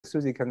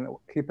Susie can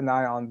keep an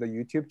eye on the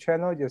YouTube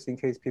channel just in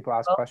case people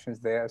ask questions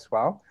there as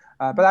well.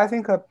 But I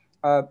think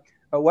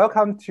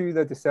welcome to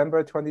the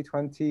December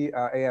 2020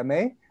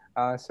 AMA.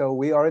 So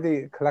we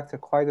already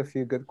collected quite a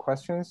few good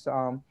questions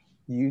on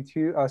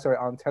YouTube,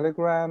 on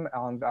Telegram,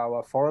 on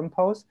our forum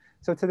post.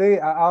 So today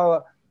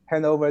I'll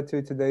hand over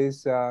to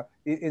today's,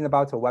 in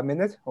about 1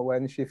 minute,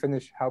 when she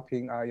finished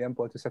helping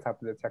Yanbo to set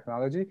up the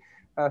technology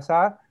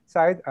side,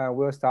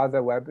 we'll start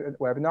the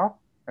webinar,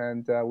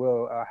 and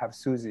we'll have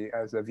Susie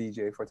as a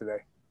VJ for today.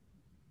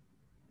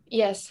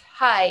 Yes.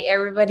 Hi,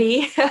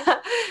 everybody.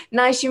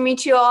 Nice to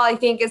meet you all. I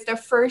think it's the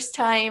first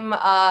time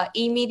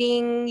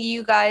e-meeting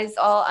you guys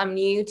all. I'm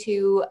new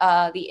to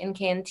the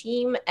NKN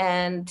team,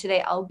 and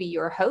today I'll be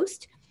your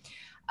host.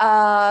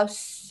 Let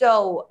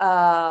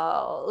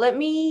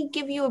me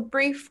give you a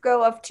brief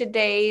go of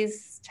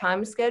today's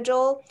time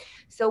schedule.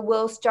 So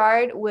we'll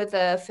start with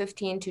a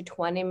 15 to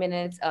 20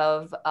 minutes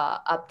of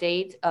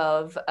update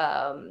of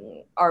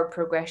our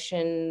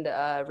progression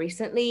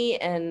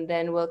recently, and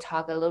then we'll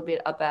talk a little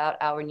bit about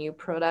our new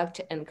product,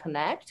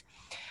 nConnect.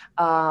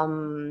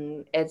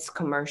 Its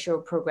commercial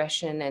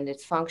progression and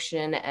its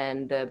function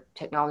and the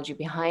technology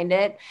behind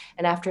it.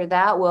 And after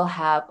that, we'll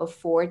have a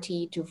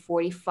 40 to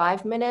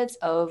 45 minutes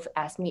of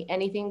Ask Me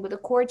Anything with the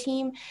core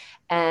team.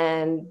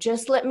 And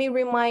just let me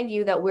remind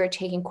you that we're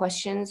taking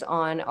questions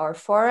on our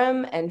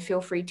forum, and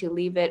feel free to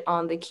leave it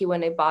on the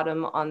Q&A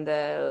bottom on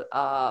the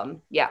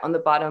on the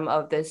bottom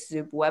of this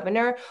Zoom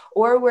webinar,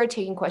 or we're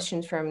taking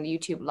questions from the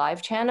YouTube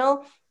live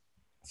channel.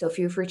 So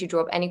feel free to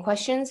drop any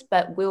questions,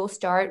 but we'll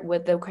start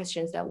with the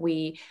questions that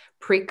we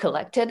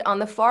pre-collected on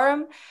the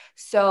forum.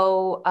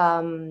 So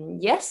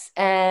yes,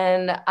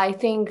 and I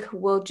think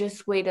we'll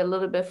just wait a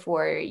little bit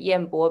for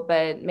Yanbo,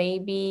 but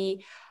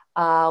maybe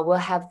we'll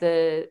have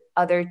the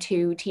other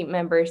two team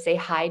members say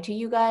hi to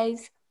you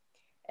guys,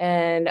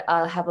 and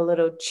I'll have a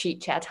little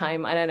chit chat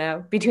time, I don't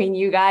know, between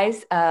you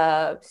guys.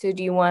 So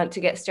do you want to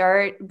get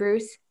started,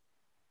 Bruce?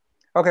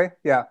 Okay,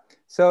 yeah.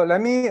 So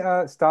let me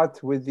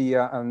start with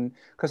the,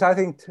 because I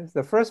think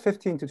the first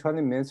 15 to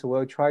 20 minutes,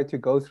 we'll try to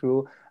go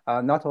through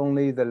not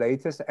only the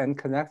latest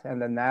nConnect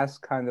and the NAS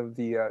kind of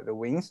the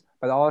wings,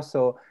 but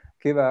also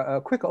give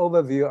a quick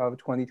overview of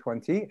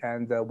 2020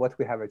 and what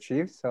we have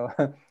achieved. So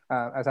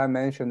as I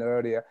mentioned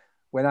earlier,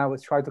 when I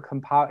was trying to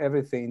compile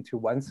everything into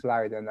one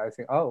slide, and I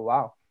think, oh,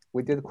 wow,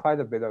 we did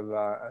quite a bit of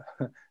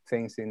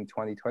things in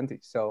 2020.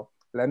 So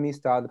let me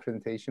start the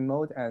presentation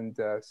mode, and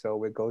so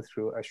we'll go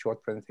through a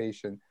short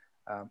presentation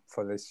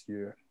for this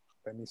year.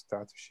 Let me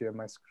start to share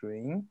my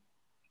screen.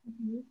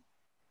 Mm-hmm.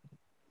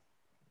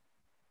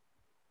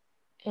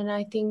 And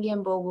I think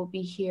Yanbo will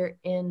be here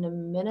in a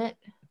minute.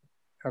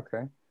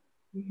 Okay.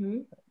 Mm-hmm.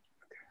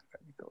 Okay,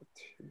 let me go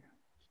to.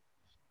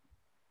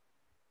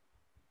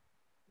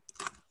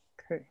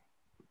 Okay.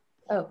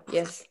 Oh,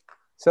 yes.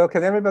 So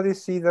can everybody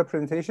see the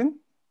presentation?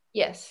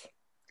 Yes.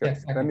 Good.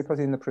 Yes, let me put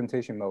it in the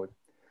presentation mode.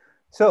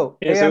 So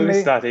so we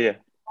start here.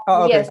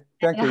 Oh, okay. Yes.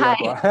 Thank you, Hi.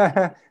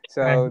 Yanbo.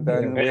 So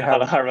then we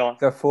have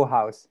the full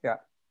house. Yeah.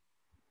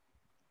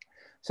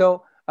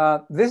 So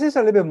this is a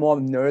little bit more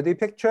nerdy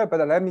picture,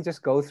 but let me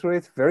just go through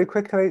it very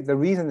quickly. The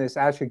reason is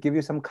actually give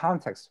you some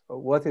context of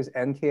what is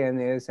NKN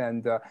is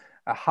and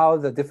how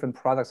the different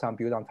products are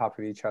built on top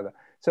of each other.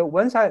 So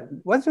once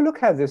you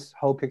look at this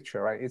whole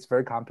picture, right, it's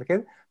very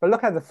complicated, but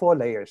look at the 4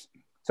 layers.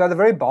 So at the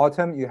very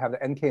bottom, you have the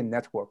NKN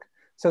network.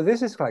 So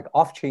this is like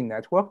off-chain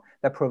network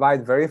that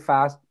provides very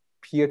fast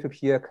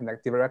peer-to-peer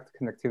direct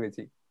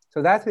connectivity.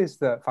 So that is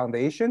the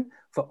foundation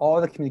for all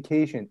the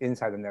communication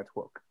inside the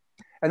network.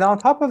 And on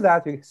top of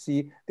that, you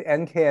see the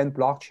NKN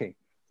blockchain.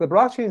 The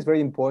blockchain is very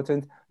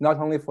important, not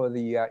only for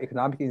the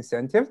economic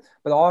incentive,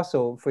 but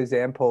also, for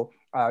example,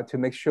 to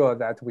make sure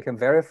that we can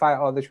verify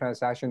all the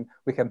transactions,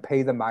 we can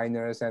pay the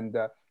miners, and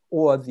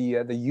or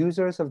the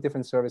users of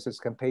different services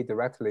can pay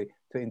directly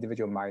to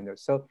individual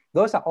miners. So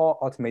those are all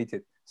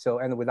automated. So,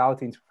 and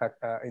without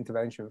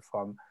intervention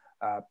from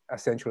a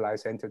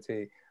centralized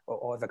entity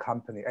or the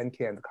company,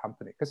 NKN the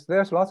company. Because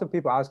there's lots of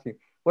people asking,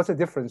 what's the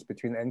difference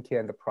between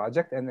NKN the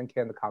project and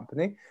NKN the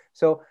company?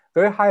 So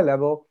very high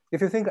level,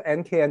 if you think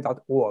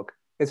NKN.org,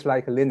 it's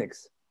like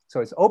Linux. So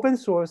it's open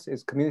source,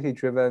 it's community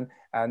driven,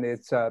 and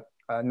it's a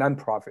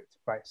non-profit,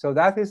 right? So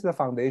that is the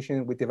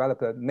foundation. We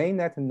developed a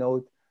mainnet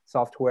node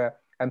software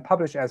and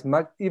publish as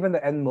much, even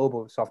the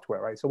N-mobile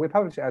software, right? So we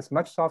publish as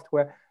much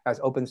software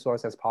as open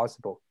source as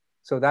possible.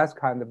 So that's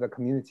kind of the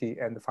community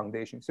and the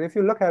foundation. So if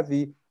you look at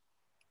the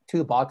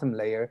 2 bottom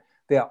layer,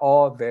 they are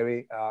all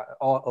very,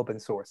 all open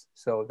source.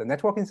 So the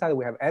networking side,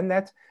 we have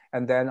nNet,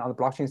 and then on the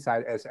blockchain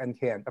side is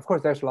NKN. Of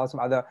course, there's lots of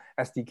other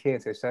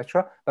SDKs,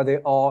 etc., but they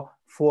all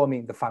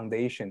forming the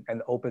foundation and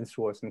the open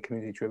source and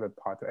community-driven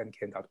part of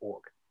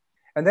NKN.org.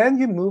 And then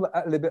you move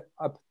a little bit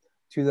up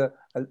to the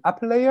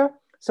upper layer.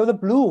 So the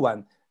blue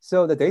one,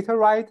 so the data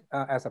right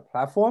as a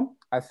platform,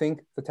 I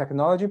think the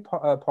technology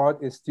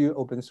part is still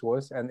open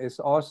source and it's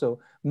also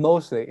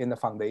mostly in the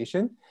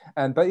foundation.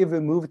 But if we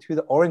move to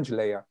the orange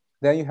layer,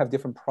 then you have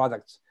different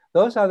products.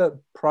 Those are the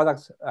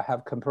products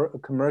have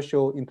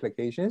commercial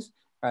implications,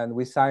 and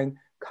we sign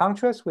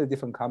contracts with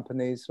different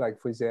companies, like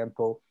for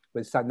example,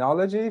 with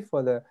Synology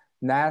for the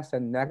NAS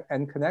and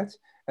nConnect,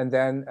 and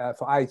then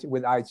for IT,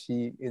 with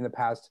IT in the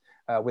past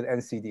with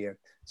NCDN.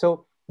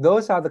 So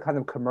those are the kind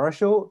of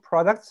commercial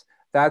products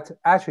that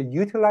actually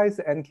utilize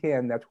the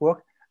NKN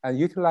network and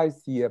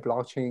utilize the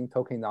blockchain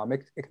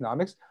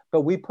tokenomics,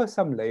 but we put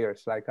some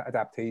layers like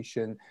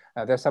adaptation.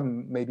 There's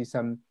maybe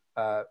some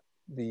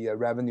the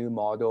revenue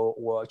model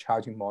or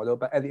charging model,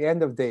 but at the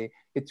end of the day,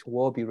 it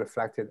will be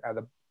reflected at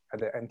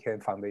the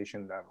NKN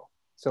Foundation level.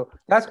 So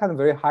that's kind of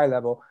very high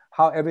level,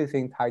 how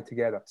everything tied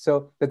together.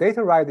 So the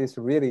data right is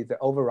really the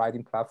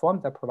overriding platform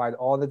that provide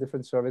all the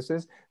different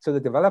services. So the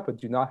developer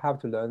do not have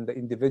to learn the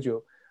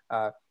individual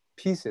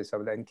pieces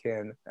of the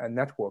NKN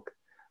network.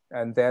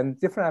 And then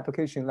different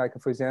application, like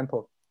for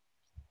example,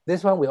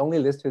 this one we only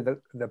listed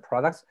the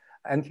products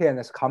NKN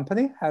as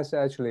company has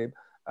actually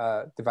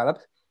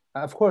developed.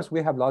 Of course,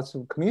 we have lots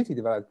of community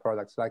developed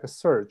products like a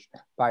Surge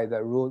by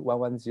the Rule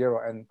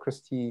 110 and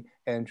Christy,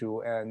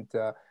 Andrew,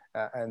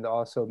 and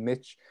also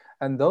Mitch.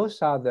 And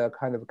those are the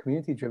kind of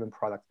community driven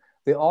products.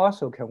 They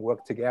also can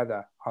work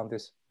together on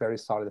this very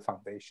solid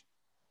foundation.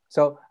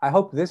 So I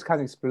hope this kind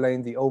of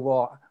explain the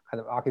overall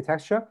kind of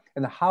architecture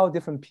and how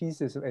different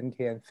pieces of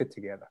NKN fit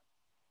together.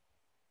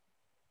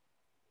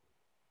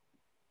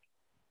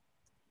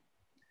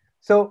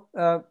 So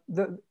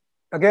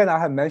again, I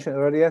have mentioned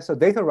earlier, so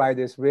DataRide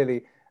is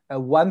really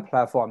one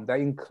platform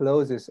that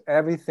encloses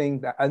everything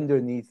that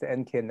underneath the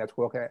NKN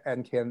network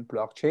and NKN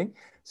blockchain.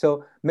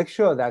 So make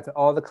sure that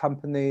all the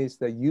companies,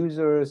 the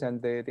users,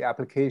 and the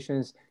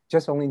applications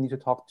just only need to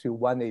talk to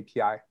one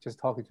API, just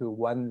talking to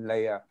one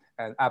layer,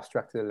 an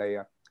abstracted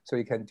layer. So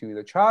you can do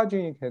the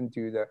charging, you can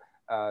do the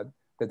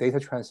data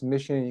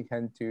transmission, you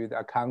can do the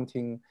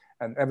accounting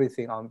and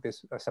everything on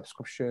this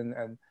subscription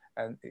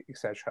and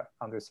etc.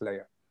 on this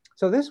layer.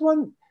 So this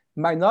one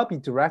might not be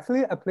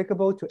directly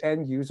applicable to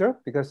end user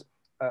because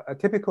a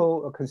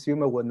typical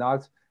consumer will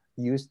not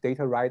use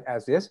DataRide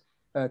as is.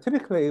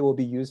 Typically, it will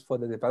be used for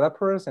the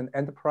developers and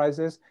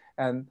enterprises.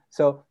 And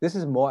so this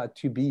is more a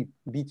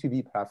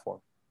B2B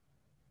platform.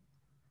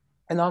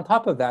 And on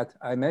top of that,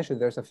 I mentioned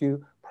there's a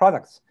few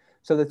products.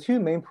 So the two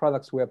main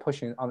products we are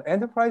pushing on the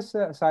enterprise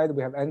side,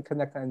 we have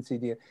nConnect and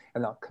NCD,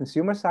 and on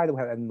consumer side,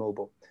 we have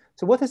nMobile.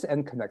 So what is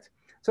nConnect?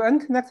 So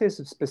nConnect is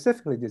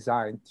specifically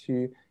designed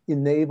to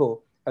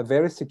enable a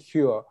very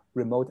secure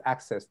remote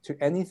access to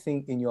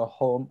anything in your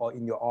home or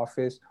in your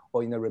office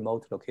or in a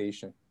remote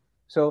location.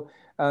 So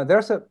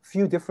there's a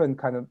few different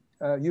kind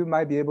of, you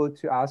might be able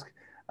to ask,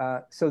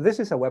 so this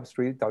is a Web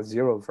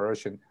 3.0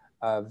 version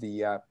of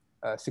the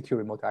secure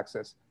remote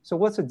access. So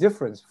what's the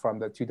difference from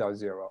the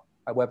 2.0,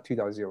 Web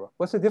 2.0?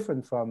 What's the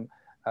difference from,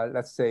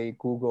 let's say,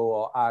 Google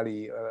or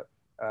Ali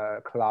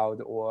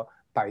Cloud or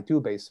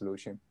Baidu-based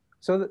solution?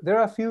 So there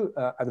are a few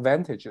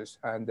advantages,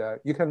 and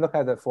you can look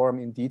at the forum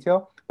in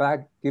detail, but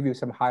I give you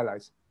some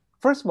highlights.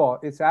 First of all,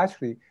 it's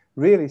actually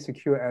really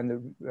secure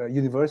and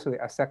universally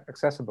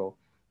accessible.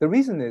 The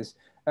reason is,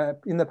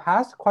 in the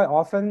past, quite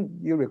often,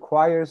 it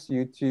requires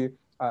you to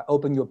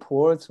open your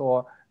ports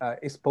or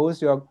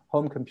expose your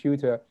home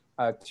computer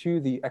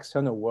to the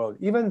external world,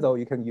 even though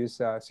you can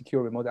use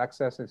secure remote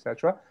access,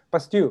 etc. But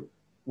still,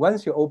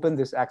 once you open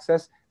this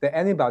access, then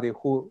anybody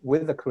who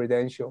with the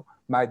credential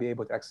might be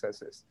able to access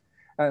this.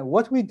 And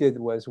what we did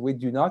was we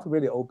do not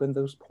really open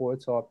those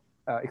ports or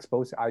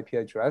expose the IP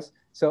address.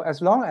 So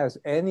as long as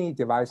any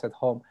device at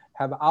home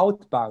have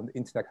outbound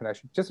internet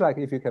connection, just like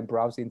if you can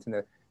browse the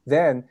internet,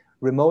 then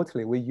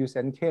remotely we use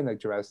NKN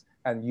address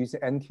and use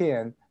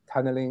NKN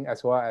tunneling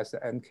as well as the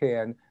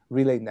NKN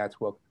relay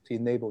network to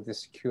enable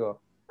this secure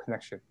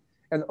connection.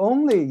 And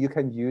only you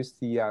can use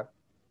the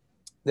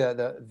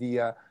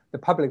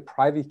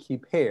public-private key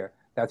pair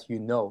that you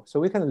know. So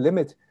we can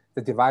limit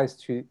the device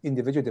to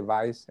individual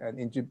device and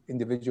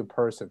individual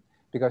person,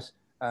 because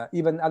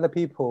even other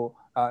people,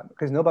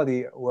 because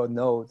nobody will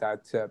know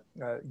that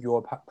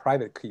your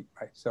private key,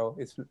 right? So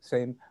it's the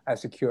same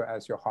as secure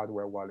as your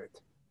hardware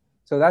wallet.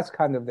 So that's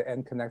kind of the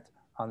nConnect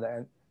on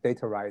the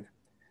DataRide.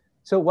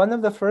 So one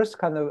of the first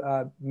kind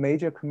of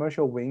major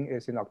commercial win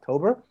is in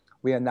October.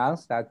 We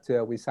announced that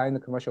we signed a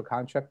commercial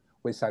contract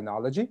with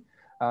Synology.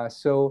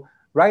 So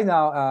right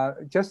now,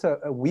 just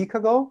a week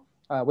ago,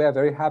 we are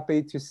very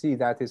happy to see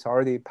that it's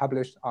already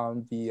published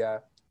on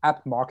the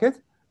app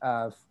market.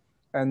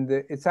 And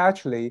it's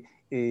actually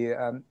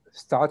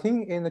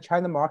starting in the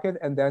China market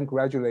and then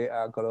gradually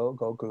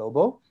go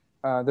global.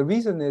 The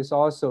reason is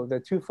also the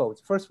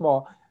twofold. First of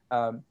all,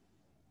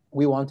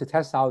 we want to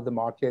test out the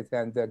market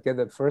and get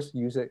the first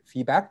user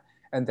feedback,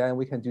 and then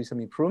we can do some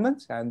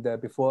improvements and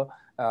before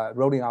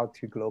rolling out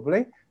to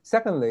globally.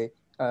 Secondly,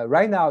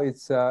 right now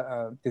it's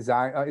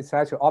designed, it's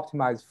actually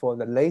optimized for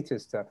the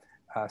latest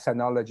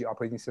Synology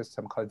operating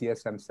system called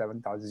DSM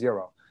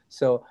 7.0.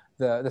 So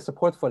the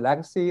support for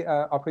legacy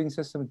operating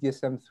system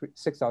DSM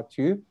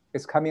 6.2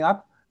 is coming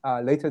up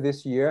later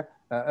this year,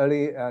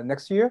 early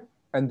next year.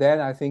 And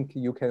then I think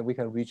we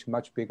can reach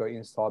much bigger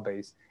install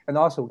base. And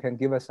also can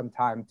give us some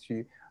time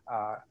to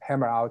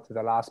hammer out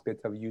the last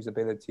bit of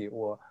usability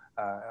or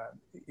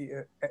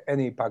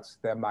any bugs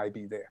that might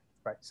be there,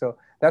 right? So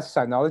that's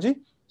Synology.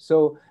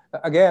 So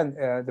again,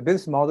 the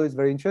business model is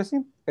very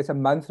interesting. It's a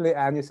monthly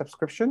annual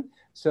subscription.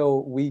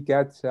 So we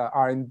get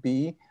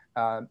RMB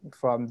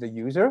from the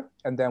user,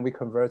 and then we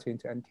convert it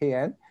into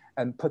NKN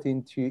and put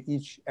into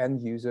each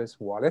end user's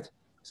wallet.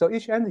 So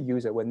each end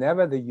user,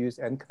 whenever they use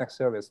nConnect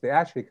service, they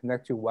actually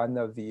connect to one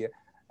of the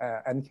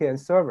NKN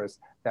servers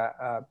that,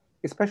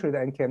 especially the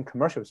NKN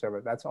commercial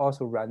server that's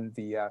also run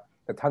the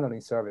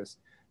tunneling service.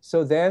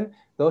 So then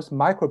those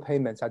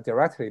micropayments are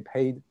directly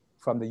paid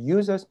from the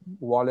user's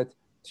wallet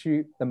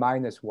to the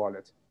miner's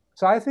wallet.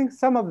 So I think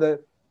some of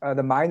the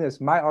miners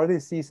might already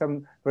see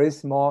some very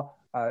small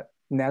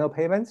nano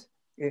payments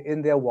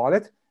in their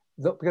wallet,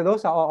 because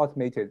those are all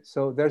automated.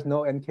 So there's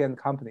no NKN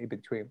company in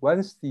between.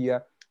 Once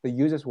the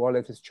user's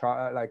wallet is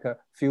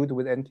filled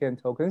with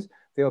NKN tokens,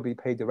 they will be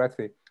paid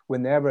directly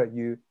whenever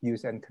you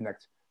use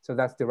nConnect. So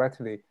that's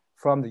directly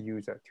from the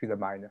user to the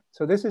miner.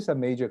 So this is a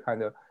major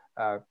kind of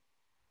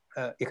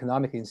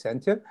economic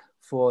incentive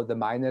for the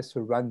miners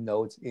to run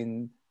nodes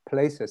in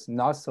places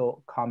not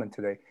so common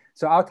today.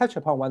 So I'll touch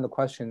upon one of the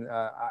questions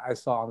I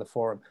saw on the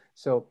forum.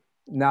 So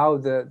now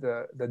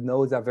the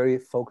nodes are very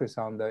focused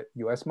on the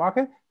US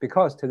market,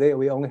 because today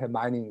we only have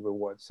mining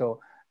rewards. So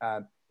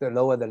the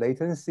lower the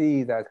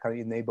latency, that kind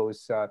of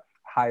enables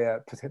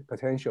higher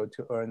potential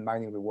to earn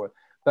mining reward.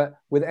 But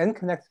with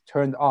nConnect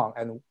turned on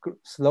and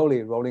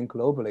slowly rolling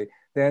globally,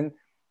 then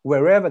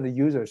wherever the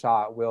users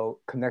are will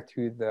connect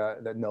to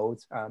the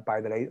nodes by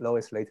the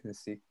lowest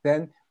latency.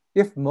 Then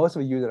if most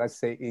of the users, let's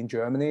say in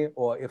Germany,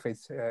 or if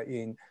it's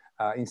in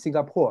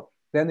Singapore,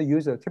 then the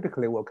user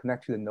typically will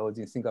connect to the nodes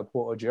in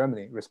Singapore or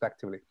Germany,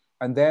 respectively.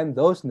 And then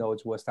those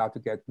nodes will start to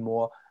get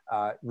more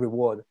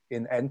reward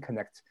in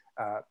nConnect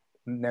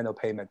nano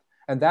payment.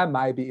 And that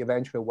might be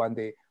eventually one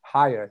day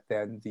higher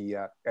than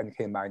the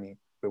NK mining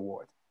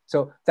reward.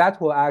 So that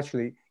will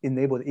actually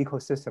enable the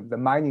ecosystem, the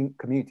mining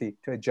community,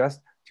 to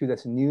adjust to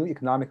this new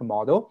economic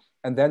model.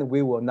 And then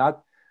we will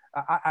not,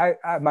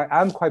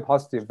 I'm quite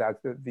positive that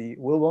we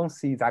won't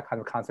see that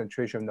kind of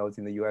concentration of nodes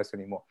in the US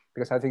anymore,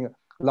 because I think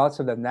lots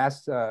of the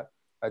NAS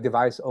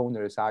device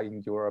owners are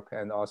in Europe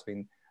and also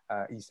in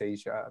East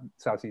Asia,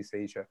 Southeast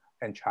Asia,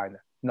 and China,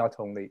 not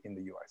only in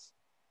the US.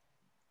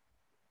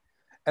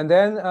 And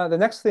then the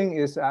next thing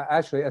is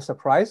actually a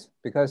surprise,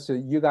 because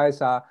you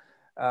guys are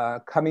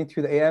coming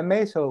to the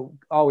AMA, so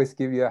always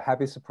give you a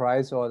happy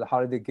surprise or the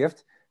holiday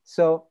gift.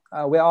 So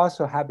we're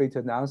also happy to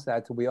announce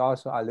that we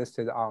also are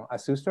listed on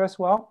Asuster as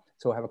well.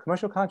 So we have a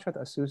commercial contract,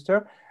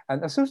 Asuster.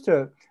 And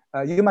Asuster,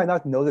 you might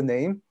not know the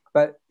name,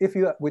 but if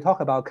we talk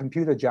about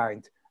computer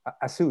giant,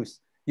 Asus,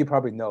 you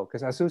probably know,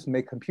 because Asus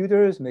make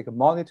computers, make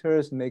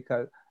monitors, make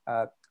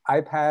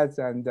iPads,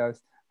 and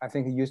I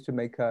think it used to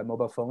make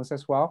mobile phones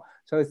as well.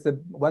 So it's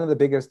one of the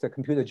biggest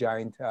computer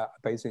giant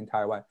based in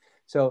Taiwan.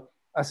 So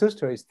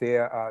Asuster is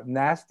their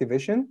NAS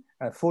division,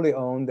 fully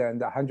owned and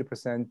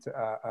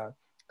 100%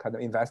 kind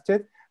of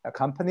invested, a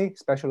company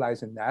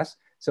specialized in NAS.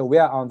 So we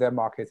are on their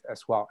market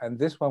as well. And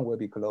this one will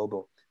be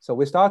global. So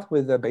we start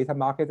with the beta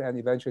market and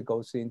eventually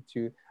goes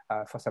into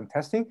for some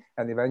testing,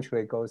 and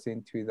eventually goes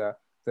into the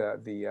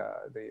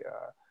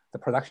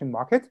production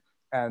market.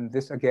 And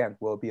this again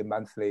will be a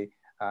monthly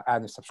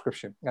annual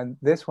subscription. And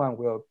this one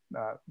will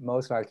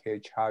most likely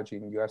charge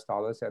in US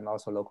dollars and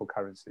also local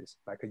currencies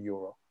like a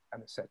euro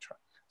and etc.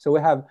 So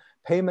we have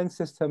payment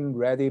system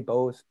ready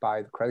both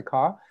by the credit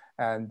card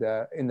and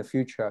in the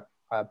future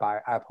by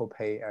Apple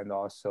Pay and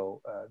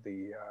also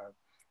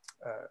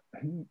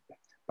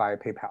by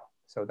PayPal.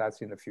 So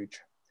that's in the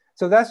future.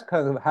 So that's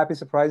kind of a happy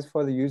surprise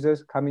for the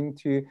users coming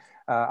to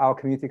our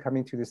community,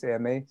 coming to this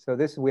AMA. So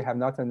this we have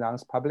not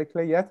announced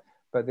publicly yet,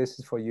 but this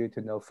is for you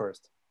to know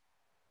first.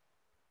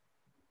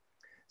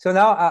 So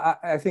now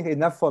I think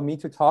enough for me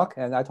to talk,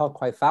 and I talk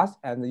quite fast,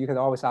 and you can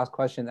always ask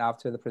questions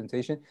after the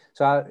presentation.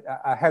 So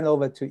I hand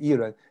over to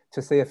Yiren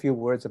to say a few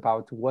words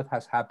about what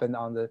has happened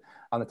on the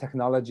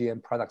technology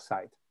and product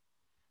side.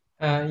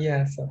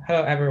 Yes.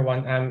 Hello,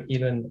 everyone. I'm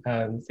Yiren,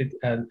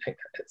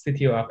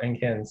 CTO of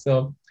NKN.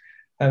 So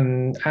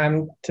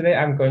today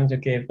I'm going to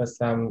give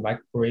some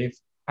brief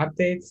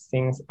updates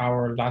since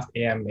our last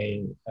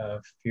AMA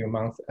a few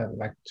months,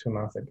 2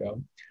 months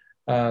ago.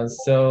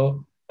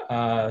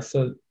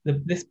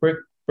 This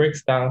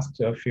breaks down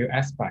to a few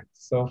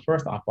aspects. So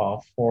first of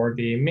all, for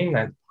the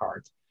mainnet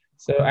part,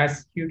 so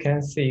as you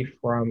can see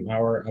from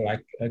our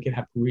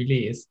GitHub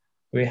release,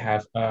 we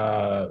have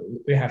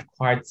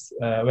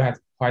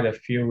quite a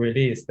few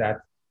releases that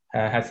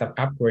had some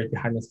upgrade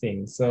behind the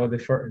scenes. So the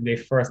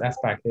first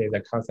aspect is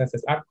the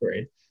consensus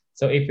upgrade.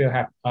 So if you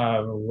have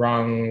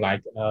run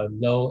a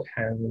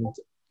low-end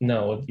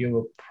node, you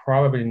will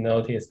probably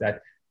notice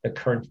that the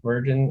current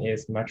version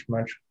is much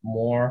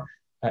more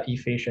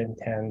efficient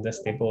and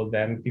stable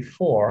than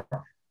before.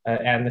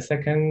 And the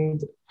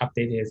second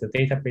update is the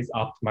database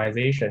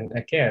optimization.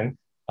 Again,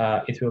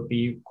 it will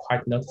be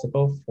quite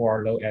noticeable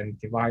for low-end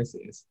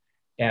devices.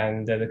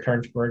 And the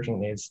current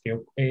version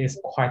is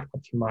quite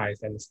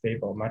optimized and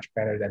stable, much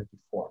better than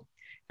before.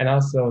 And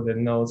also the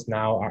nodes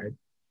now are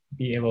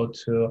be able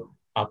to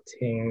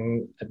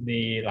obtain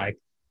the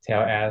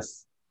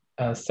TLS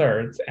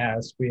certs,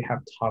 as we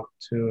have talked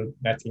to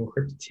that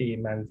Encrypt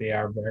team, and they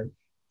are very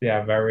they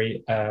are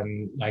very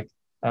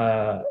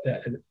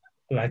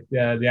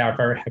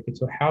happy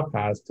to help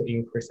us to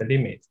increase the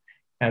limit.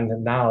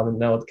 And now the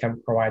node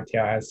can provide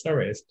TLS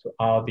service to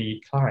all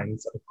the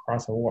clients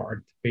across the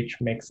world, which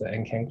makes the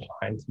NKN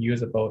client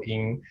usable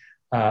in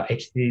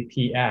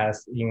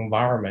HTTPS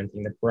environment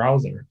in the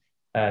browser.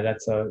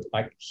 That's a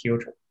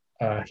huge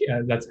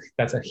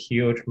that's a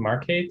huge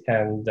market,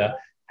 and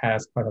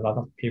has quite a lot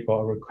of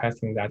people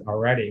requesting that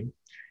already.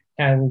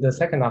 And the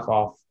second of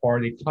all, for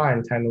the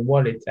client and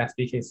wallet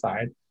SDK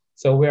side,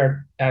 so we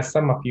are, as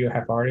some of you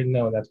have already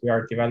known, that we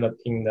are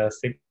developing the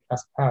C++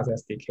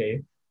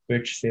 SDK,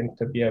 which seems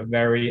to be a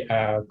very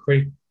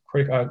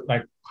critical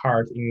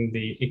part in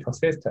the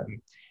ecosystem,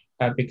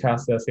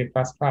 because the C++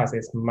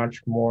 is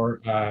much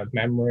more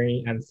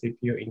memory and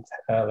CPU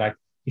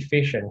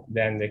efficient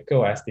than the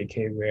Go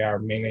SDK we are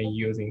mainly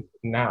using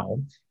now,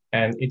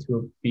 and it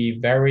will be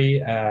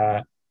very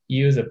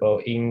usable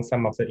in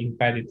some of the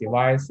embedded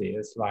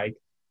devices, like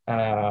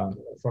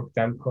for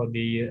example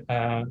the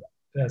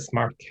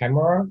smart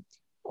camera,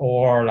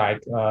 or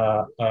like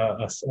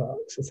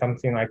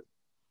something like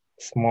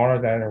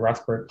smaller than a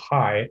Raspberry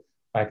Pi,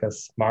 like a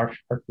smart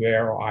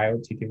hardware or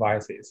IoT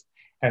devices.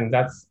 And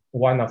that's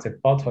one of the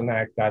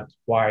bottleneck, that's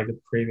why the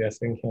previous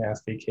NKN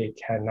SDK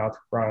cannot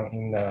run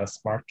in the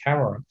smart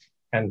camera.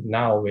 And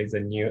now with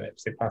the new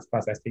C++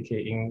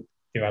 SDK in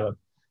develop,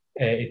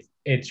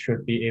 it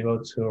should be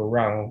able to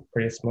run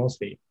pretty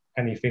smoothly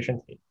and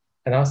efficiently.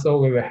 And also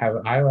we will have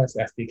iOS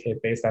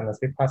SDK based on the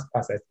C++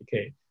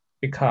 SDK,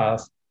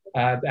 because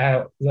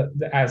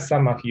as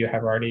some of you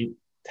have already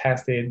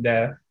tested,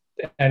 the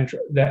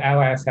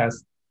iOS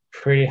has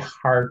pretty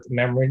hard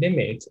memory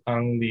limit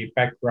on the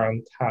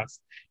background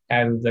task,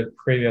 and the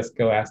previous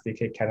Go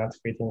SDK cannot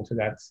fit into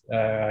that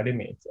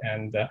limit.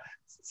 And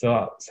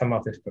so some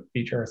of the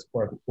features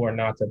were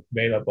not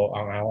available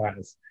on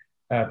iOS.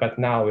 But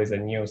now with the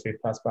new C++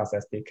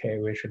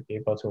 SDK, we should be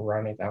able to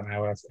run it on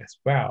iOS as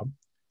well.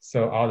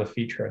 So all the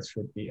features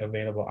should be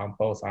available on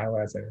both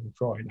iOS and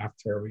Android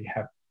after we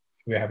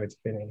have it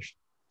finished.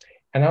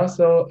 And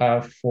also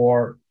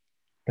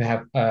we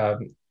have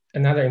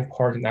another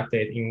important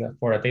update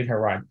for the data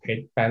write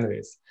paid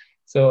bandwidth.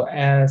 So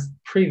as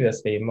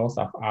previously, most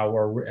of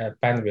our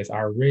bandwidth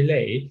are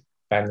relay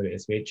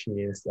bandwidth, which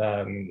is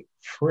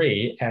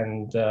free,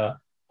 and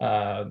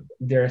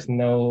there's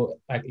no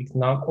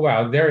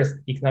there is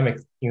economic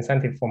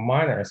incentive for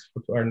miners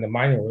to earn the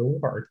mining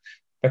reward,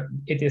 but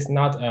it is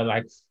not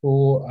a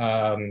full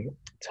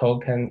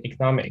token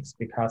economics,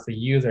 because the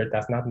user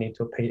does not need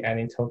to pay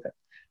any token.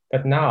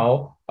 But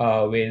now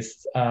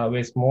with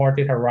more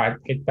data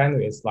write paid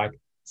bandwidth, like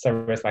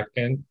service like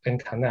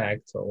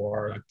nConnect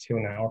or like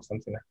Tuna or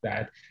something like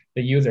that,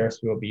 the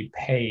users will be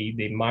paid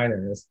the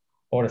miners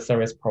or the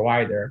service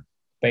provider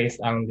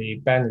based on the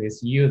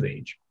bandwidth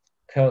usage.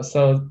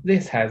 So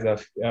this has a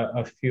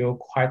few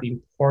quite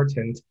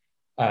important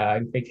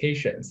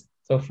implications.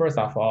 So first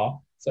of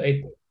all, so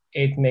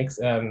it makes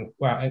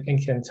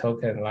NKN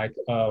token like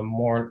a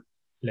more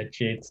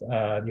legit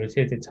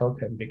utility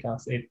token,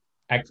 because it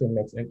actually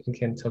makes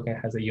NKN token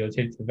has a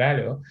utility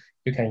value.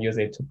 You can use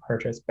it to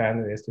purchase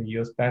bandwidth, to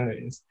use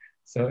bandwidth.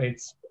 So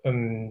it's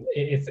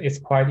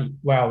quite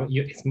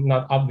it's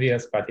not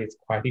obvious, but it's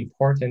quite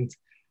important.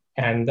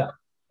 And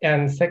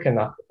second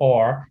of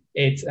all,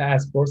 it's,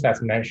 as Bruce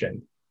has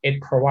mentioned,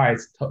 it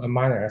provides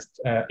miners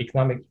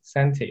economic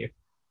incentive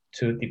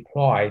to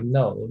deploy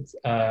nodes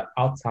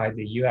outside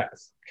the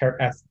US.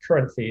 As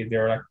currently,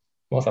 there are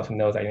most of the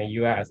nodes are in the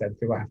US, and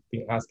people have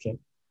been asking,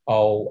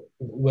 oh,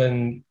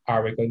 when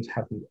are we going to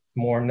have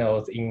more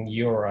nodes in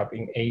Europe,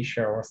 in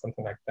Asia, or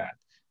something like that?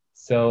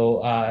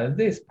 So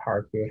this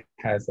part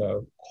has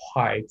a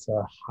quite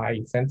high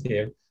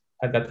incentive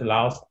that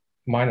allows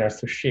miners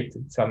to shift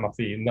some of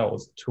the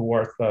nodes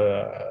towards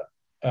the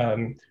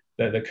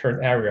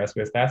current areas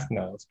with less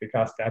nodes,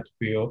 because that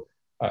will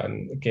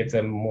give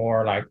them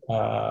more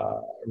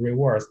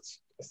rewards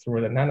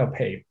through the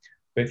NanoPay,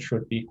 which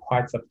should be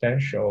quite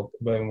substantial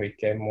when we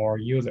get more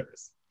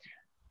users.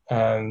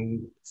 I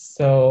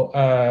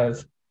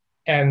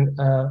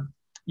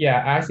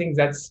think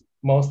that's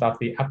most of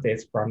the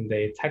updates from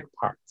the tech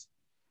part.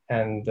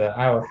 And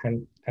I will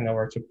hand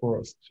over to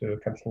Bruce to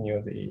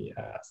continue the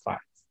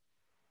slides.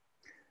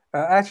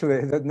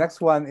 Actually, the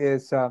next one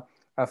is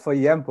for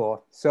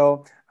Yambo.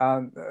 So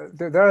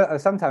there are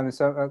sometimes,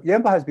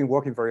 Yambo has been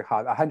working very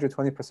hard,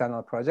 120% on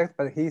the project,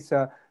 but he's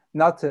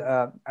not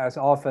as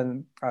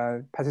often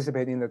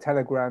participating in the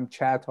Telegram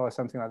chat or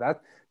something like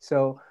that.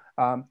 So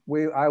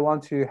I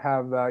want to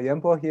have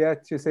Yambo here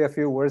to say a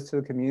few words to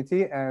the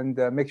community and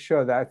make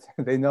sure that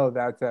they know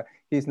that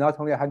he's not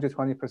only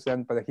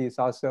 120%, but he's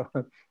also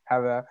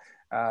have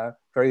a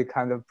very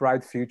kind of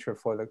bright future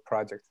for the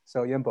project.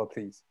 So Yambo,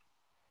 please.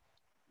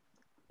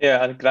 Yeah,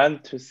 I'm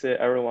glad to see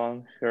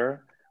everyone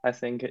here. I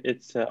think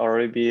it's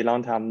already been a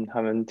long time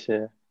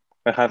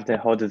we have to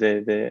hold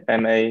the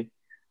MA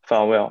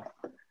farewell.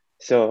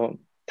 So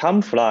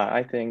time fly.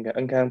 I think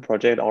NKN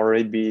project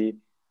already be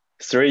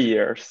 3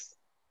 years.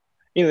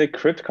 In the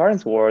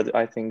cryptocurrency world,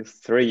 I think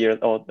 3 years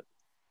old.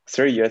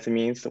 3 years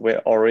means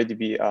will already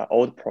be an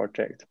old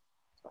project.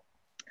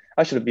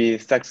 I should be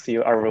thanks to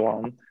you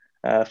everyone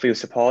for your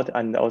support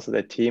and also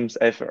the team's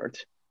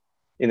effort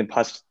in the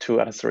past 2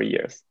 and 3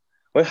 years.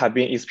 We have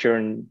been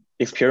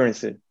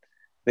experiencing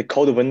the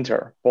cold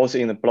winter, both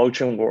in the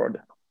blockchain world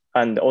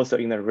and also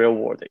in the real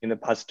world in the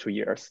past 2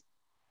 years.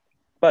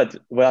 But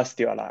we are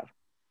still alive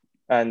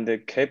and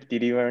keep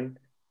delivering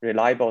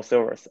reliable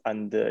service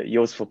and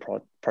useful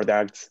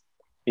products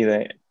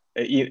in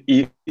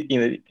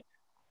the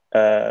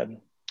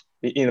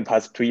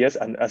past 2 years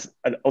and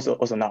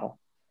also now.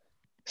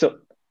 So,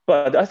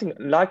 but I think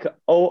like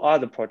all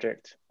other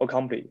projects or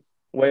company,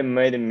 we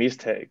made a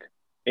mistake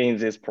in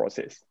this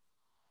process.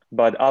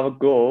 But our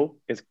goal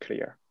is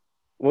clear.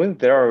 When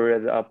there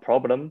is a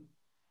problem,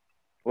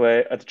 we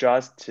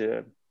adjust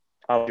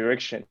our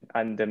direction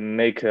and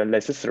make a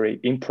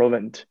necessary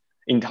improvement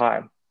in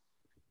time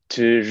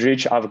to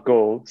reach our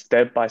goal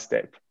step by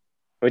step,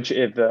 which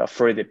is the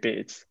 3D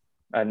bits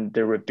and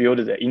rebuild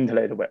the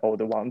internet we all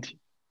want.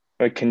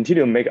 We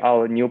continue to make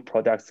our new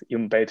products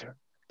even better,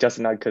 just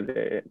like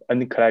the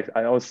NKonnect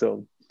and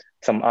also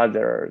some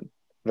other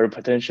very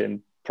potential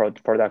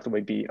product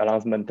will be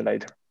announcement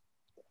later.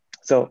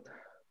 So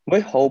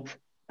we hope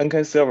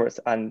NKN servers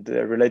and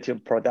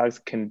related products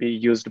can be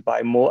used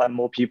by more and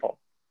more people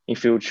in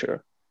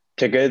future,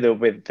 together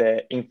with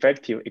the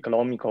effective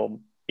economical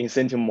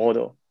incentive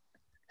model.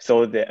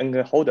 So the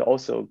NKN holder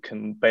also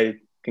can get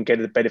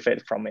the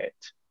benefit from it.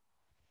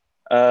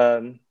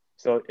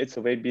 So it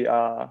will be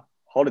a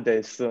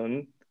holiday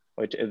soon,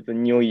 which is the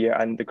New Year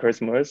and the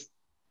Christmas.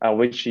 I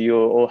wish you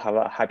all have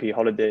a happy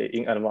holiday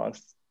in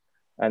advance.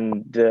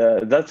 And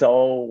that's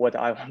all what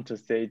I want to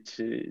say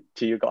to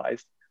you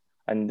guys.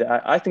 And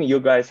I think you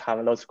guys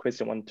have lots of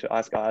questions want to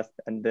ask us,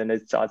 and then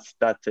let's start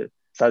the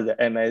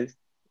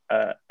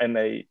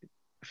MA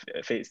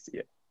phase.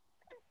 Yeah.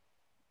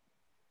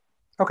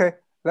 Okay,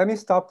 let me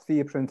stop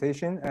the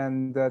presentation,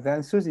 and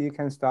then Susie, you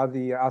can start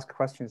the ask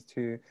questions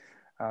to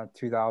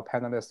our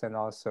panelists and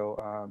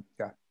also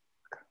yeah.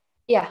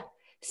 Yeah.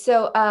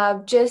 So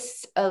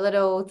just a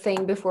little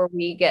thing before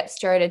we get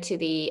started to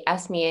the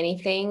Ask Me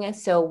Anything.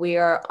 So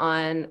we're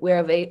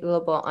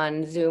available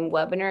on Zoom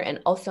webinar and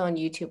also on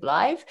YouTube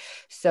Live.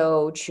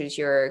 So choose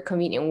your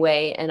convenient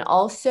way. And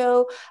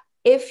also,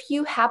 if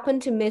you happen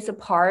to miss a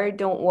part,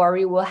 don't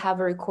worry, we'll have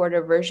a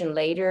recorded version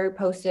later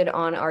posted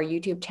on our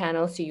YouTube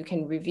channel so you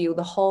can review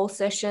the whole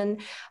session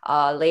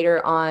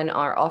later on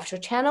our offshore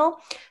channel.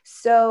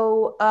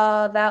 So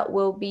that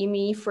will be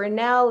me for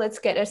now. Let's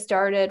get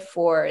started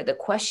for the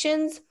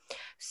questions.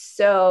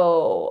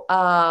 So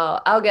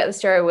I'll get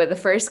started with the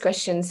first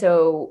question.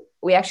 So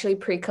we actually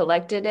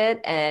pre-collected it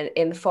and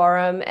in the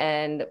forum,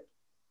 and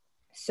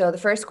so the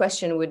first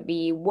question would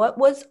be, what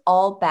was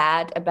all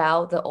bad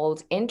about the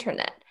old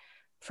internet?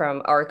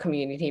 From our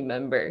community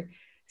member.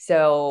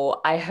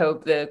 So I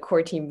hope the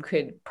core team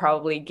could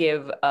probably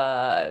give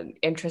an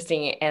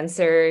interesting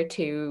answer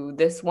to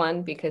this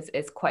one because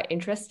it's quite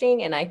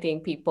interesting. And I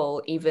think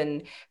people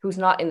even who's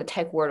not in the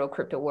tech world or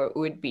crypto world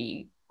would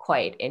be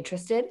quite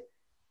interested.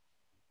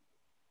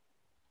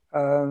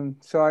 So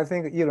I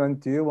think, Elon,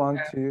 do you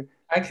want to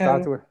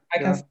start with?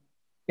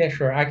 Yeah,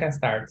 sure, I can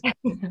start.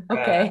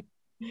 Okay.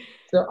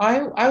 So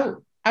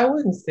I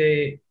wouldn't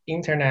say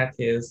internet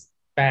is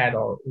bad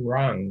or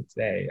wrong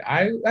today.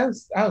 I would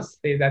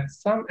say that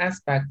some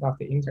aspect of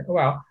the internet,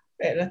 well,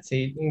 let's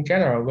say in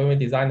general, when we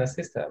design a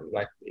system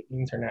like the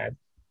internet,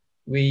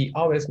 we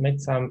always make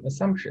some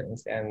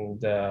assumptions,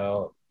 and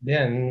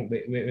then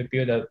we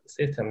build a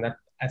system that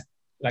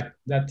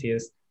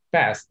is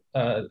best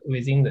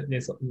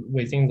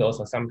within those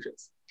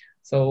assumptions.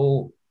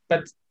 So,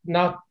 but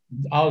not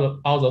all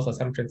those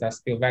assumptions are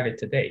still valid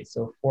today.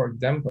 So, for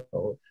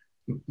example,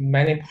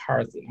 many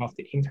parts of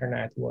the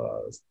internet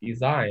was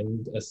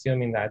designed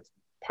assuming that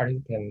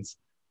participants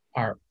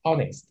are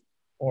honest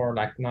or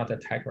like not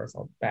attackers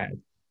or bad.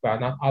 Well,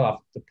 not all of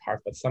the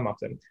parts, but some of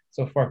them.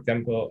 So, for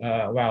example,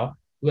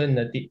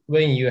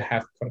 when you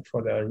have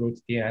control the root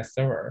DNS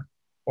server,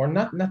 or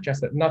not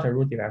a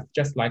root DNS,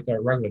 just like a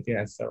regular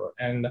DNS server,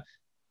 and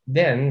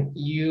then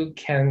you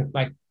can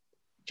like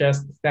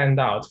just send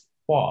out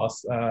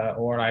false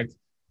or like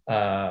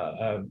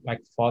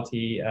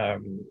faulty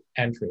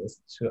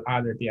entries to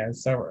other DNS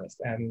servers,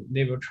 and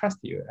they will trust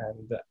you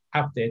and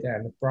update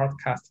and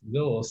broadcast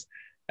those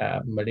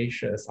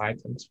malicious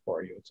items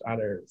for you to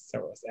other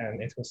servers,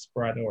 and it will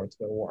spread over to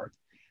the world.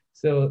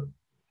 So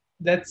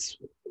that's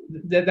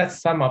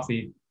some of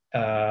the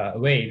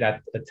way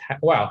that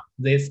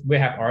we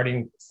have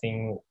already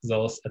seen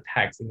those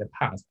attacks in the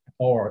past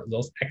or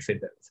those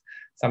accidents.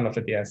 Some of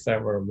the DNS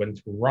server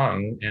went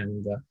wrong,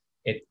 and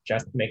it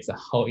just makes the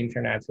whole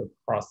internet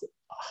across the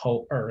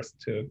whole earth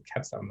to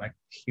have some like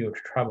huge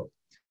trouble.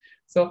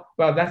 So,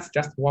 well, that's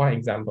just one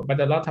example, but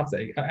a lot of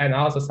the, and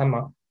also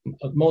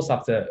most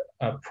of the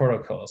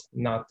protocols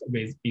not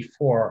with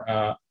before,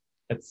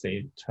 let's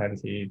say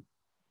 2020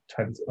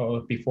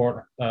 or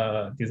before,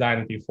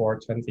 designed before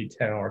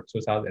 2010 or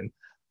 2000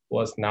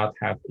 was not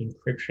have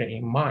encryption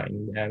in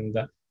mind, and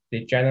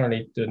they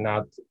generally do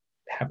not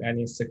have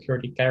any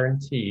security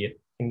guarantee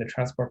in the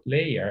transport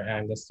layer,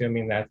 and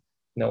assuming that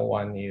no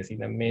one is in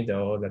the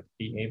middle that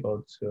being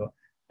able to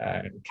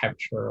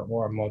capture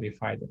or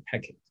modify the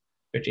packet,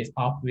 which is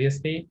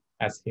obviously,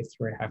 as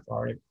history have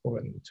already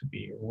proven, to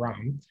be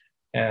wrong.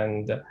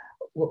 And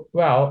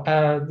well,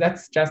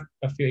 that's just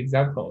a few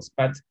examples,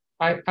 but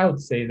I would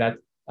say that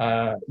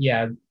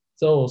yeah,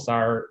 those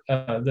are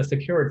the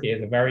security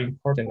is a very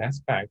important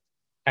aspect.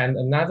 And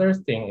another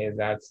thing is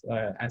that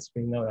as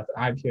we know that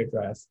IP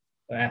address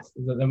as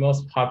the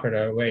most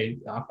popular way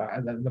of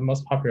the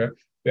most popular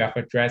way of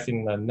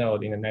addressing the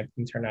node in the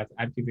internet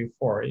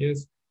IPv4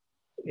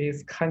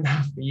 is kind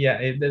of yeah.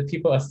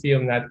 People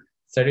assume that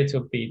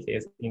 32-bit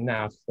is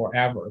enough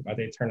forever, but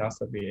it turns out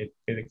to be it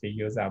basically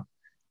used up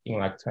in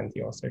like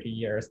 20 or 30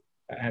 years.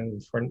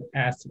 And for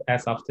as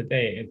of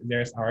today,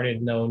 there's already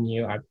no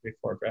new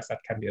IPv4 address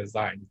that can be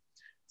assigned.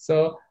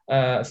 So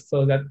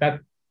so that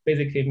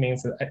basically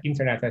means that the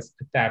internet has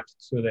adapted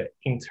to the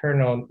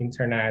internal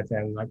internet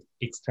and like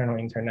external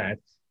internet,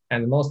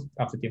 and most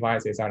of the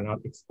devices are not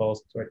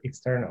exposed to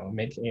external,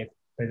 making it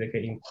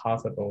basically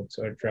impossible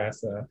to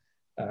address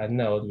a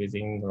node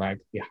within like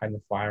behind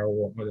the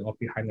firewall or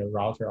behind the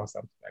router or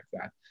something like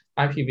that.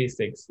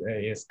 IPv6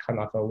 is kind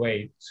of a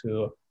way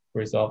to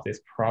resolve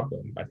this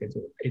problem, but it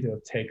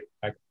will take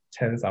like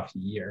tens of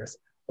years,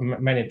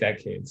 many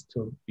decades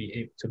to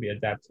be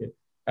adapted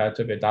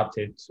to be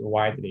adopted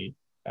widely.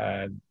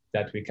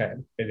 That we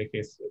can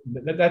basically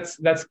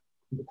that's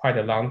quite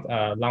a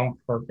long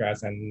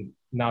progress and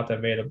not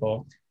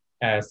available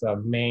as a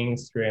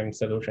mainstream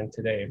solution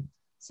today.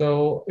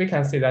 So we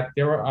can see that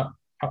there are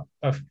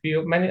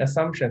many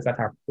assumptions that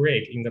are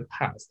break in the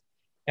past,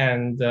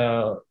 and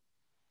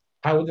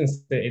I wouldn't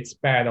say it's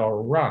bad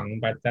or wrong,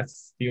 but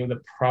that's still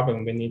the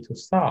problem we need to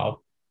solve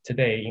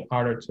today in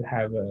order to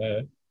have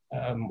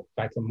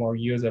like a more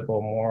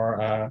usable,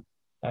 more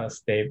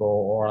stable,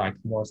 or like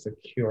more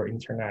secure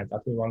internet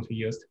that we want to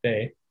use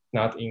today,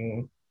 not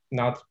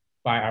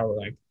by our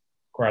like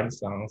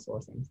grandsons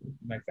or something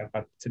like that,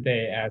 but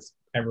today as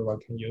everyone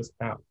can use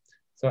now.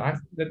 So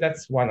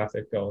that's one of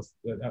the goals,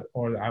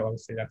 or I would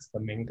say that's the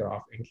main goal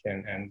of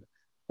NKN and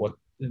what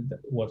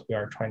we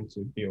are trying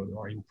to build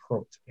or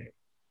improve today.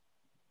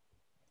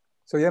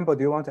 So Yenbo,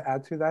 do you want to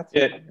add to that?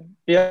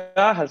 Yeah,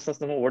 I have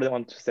something more I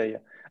want to say.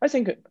 I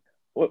think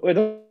we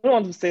don't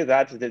want to say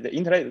that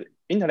the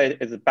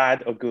internet is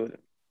bad or good.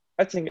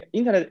 I think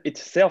internet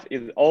itself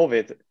is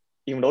always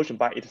evolution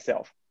by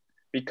itself,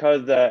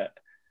 because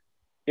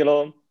you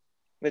know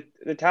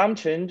the time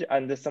change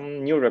and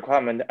some new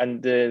requirement,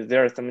 and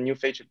there are some new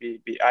feature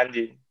be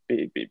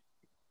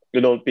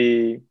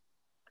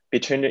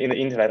changing in the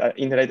internet.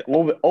 Internet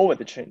over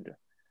the change.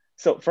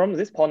 So from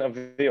this point of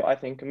view, I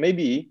think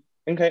maybe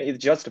NKN is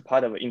just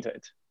part of the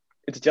internet.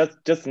 It's just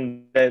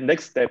the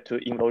next step to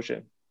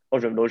evolution or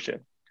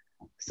revolution.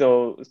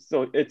 So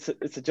it's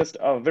just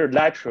a very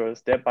natural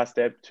step by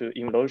step to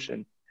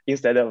evolution,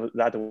 instead of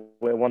that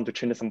we want to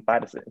change some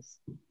bad things.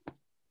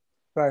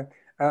 Right.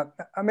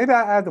 Maybe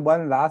I add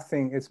one last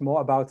thing. It's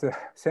more about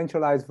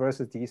centralized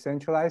versus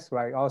decentralized,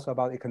 right? Also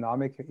about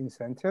economic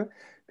incentive,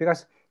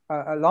 because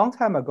a long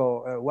time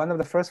ago, one of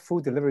the first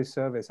food delivery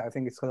service, I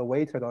think it's called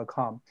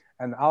waiter.com,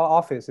 and our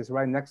office is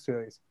right next to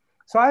it.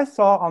 So I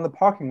saw on the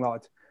parking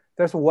lot,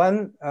 there's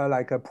one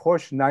like a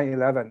Porsche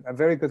 911, a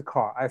very good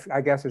car.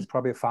 I guess it's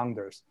probably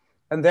founders.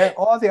 And then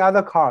all the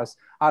other cars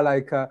are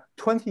like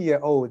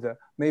 20-year-old,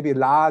 maybe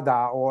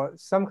Lada or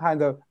some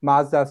kind of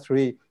Mazda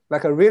 3,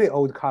 like a really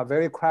old car,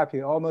 very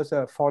crappy, almost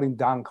a falling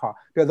down car.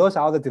 Because those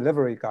are the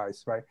delivery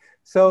guys, right?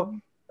 So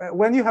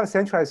when you have a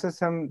centralized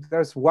system,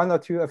 there's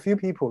a few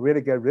people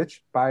really get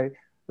rich by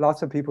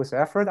lots of people's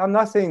effort. I'm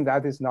not saying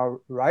that is not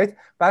right,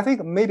 but I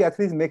think maybe at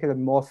least make it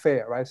more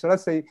fair, right? So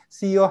let's say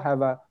CEO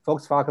have a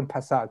Volkswagen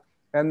Passat,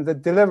 and the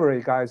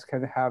delivery guys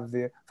can have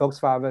the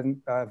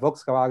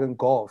Volkswagen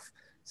Golf.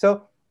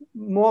 So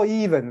more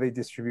evenly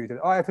distributed,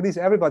 or at least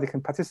everybody can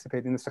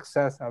participate in the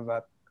success of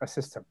a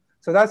system.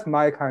 So that's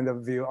my kind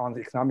of view on the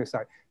economic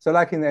side. So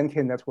like in the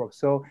NKN network,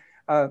 so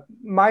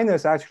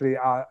miners actually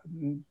are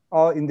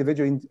all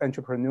individual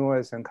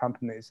entrepreneurs and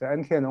companies.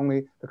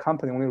 NKN the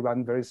company only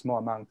run very small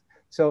amount.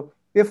 So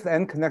if the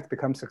nConnect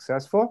becomes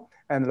successful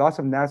and lots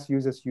of NAS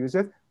users use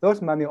it,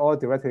 those money all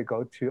directly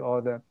go to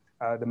all the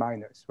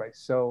miners, right?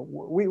 So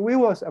we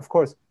will, of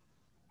course,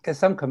 get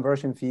some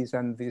conversion fees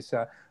and these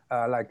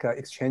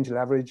exchange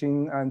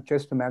leveraging and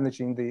just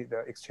managing the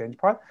exchange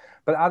part.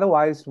 But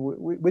otherwise,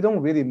 we don't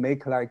really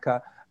make like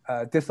a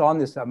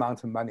dishonest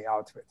amount of money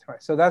out of it,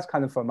 right? So that's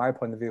kind of, from my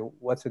point of view,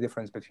 what's the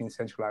difference between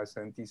centralized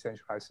and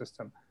decentralized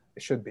system?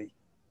 It should be.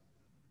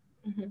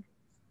 Mm-hmm.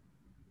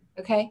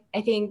 Okay,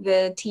 I think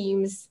the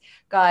teams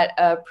got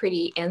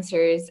pretty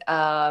answers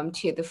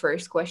to the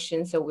first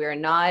question. So we're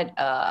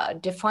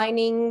not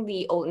defining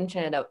the old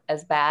internet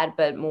as bad,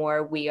 but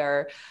more we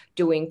are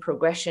doing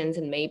progressions,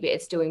 and maybe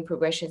it's doing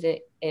progressions in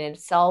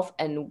itself,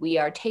 and we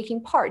are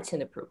taking parts in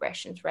the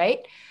progressions,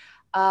 right?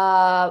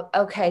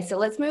 Okay, so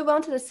let's move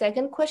on to the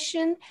second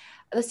question.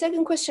 the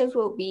second question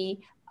will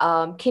be,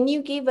 can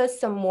you give us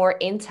some more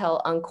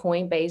intel on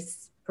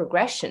Coinbase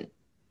progression?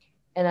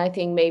 And I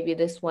think maybe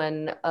this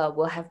one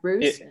will have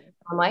Bruce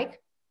or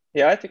Mike.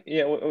 Yeah, I think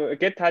we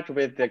get touch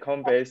with the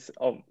Coinbase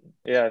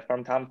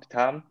from time to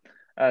time,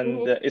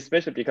 and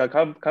especially because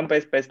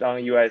Coinbase based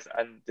on US,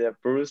 and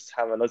Bruce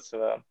have a lot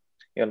of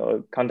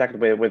contact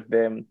with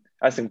them.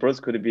 I think Bruce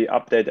could be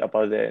updated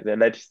about the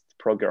latest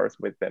progress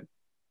with them.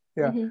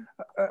 Yeah,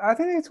 I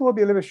think it will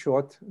be a little bit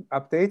short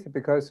update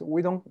because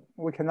we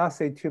cannot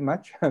say too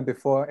much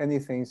before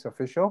anything is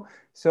official.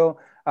 So,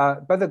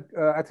 but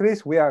at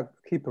least we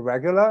keep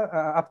regular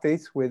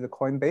updates with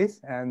Coinbase,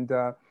 and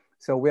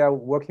so we are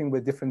working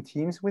with different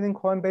teams within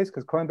Coinbase,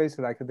 because Coinbase,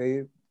 like,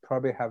 they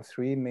probably have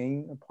three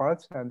main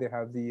parts, and they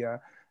have the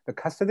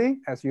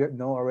custody, as you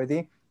know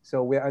already.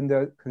 So we're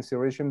under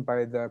consideration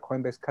by the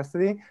Coinbase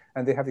custody,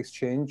 and they have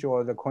exchange,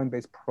 or the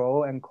Coinbase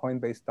Pro and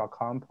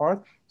Coinbase.com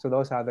part. So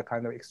those are the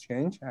kind of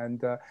exchange.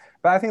 And but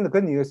I think the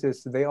good news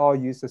is they all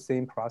use the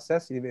same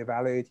process in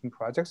evaluating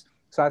projects.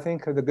 So I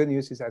think the good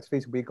news is at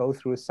least we go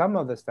through some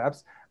of the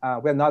steps.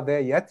 We're not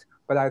there yet,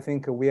 but I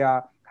think we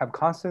have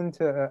constant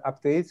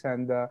updates,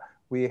 and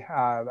we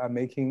are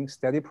making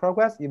steady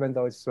progress, even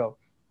though it's slow.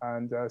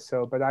 And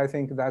but I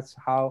think that's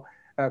how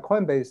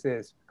Coinbase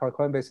is.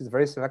 Coinbase is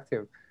very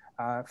selective.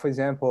 For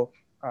example,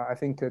 I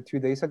think 2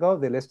 days ago,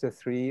 they listed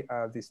three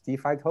these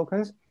DeFi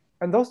tokens.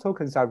 And those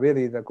tokens are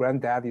really the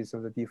granddaddies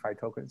of the DeFi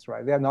tokens,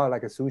 right? They are not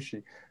like a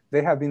sushi.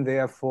 They have been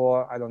there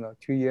for, I don't know,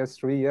 2 years,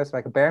 3 years,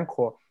 like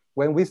Bancor.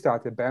 When we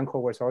started,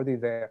 Bancor was already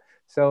there.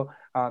 So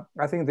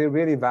I think they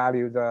really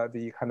value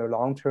the kind of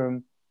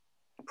long-term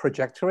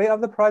trajectory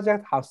of the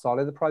project, how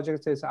solid the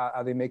project is,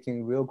 are they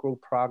making real good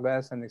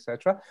progress, and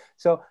etc.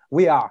 So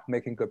we are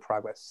making good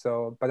progress.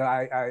 So, but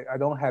I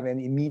don't have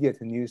any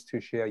immediate news to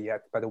share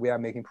yet, but we are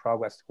making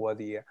progress toward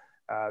the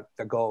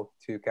goal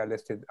to get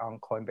listed on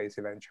Coinbase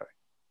eventually.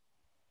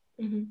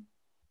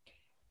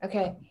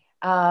 Okay,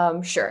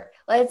 sure.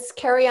 Let's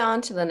carry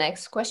on to the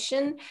next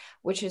question,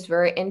 which is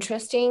very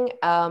interesting.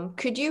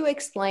 Could you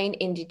explain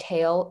in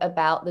detail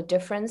about the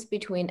difference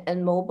between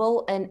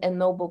nMobile and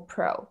nMobile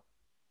Pro?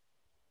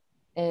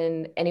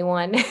 And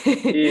anyone?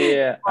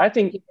 Yeah, I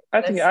think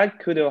I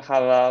could have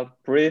a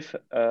brief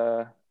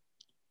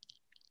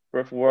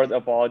word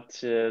about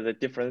the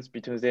difference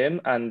between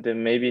them, and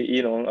maybe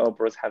Elon or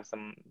Bruce have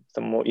some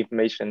more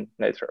information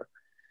later.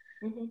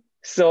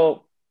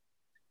 So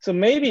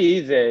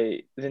maybe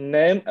the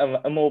name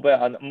of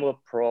nMobile and nMobile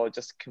Pro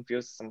just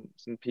confuse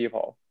some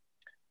people.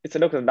 It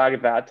looks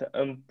like that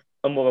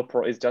nMobile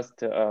Pro is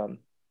just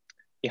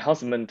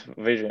enhancement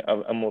version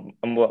of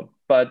nMobile,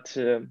 but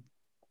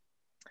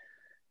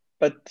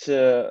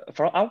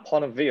from our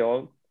point of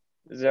view,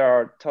 they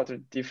are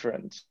totally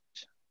different,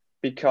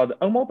 because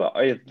nMobile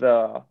is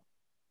the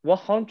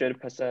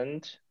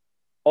 100%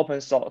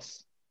 open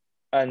source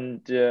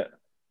and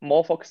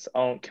more focused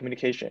on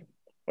communication,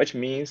 which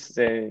means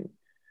the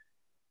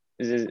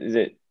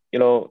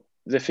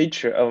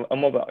feature of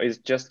nMobile is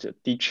just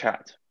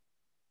DChat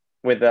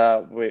with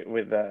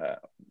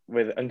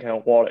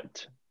NKN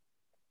wallet.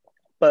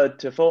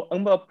 But for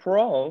nMobile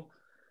Pro,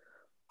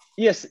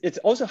 yes, it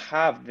also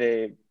have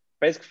the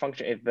basic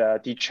function is the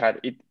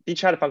DChat.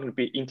 DChat function will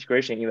be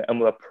integration in the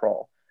nMobile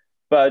Pro.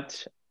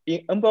 But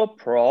in nMobile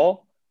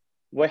Pro,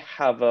 we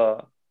have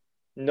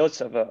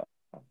lots of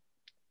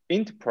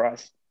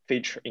enterprise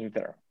feature in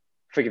there.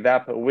 For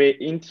example, we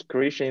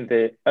integration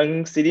the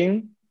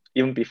unsealing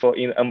even before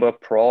in nMobile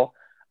Pro,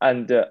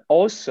 and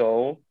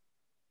also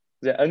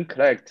the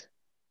nConnect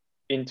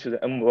into the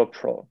nMobile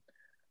Pro.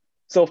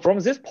 So from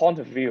this point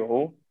of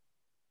view,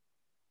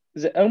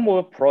 the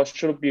nMobile Pro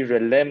should be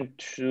renamed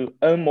to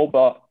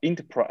nMobile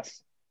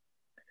Enterprise.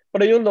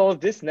 But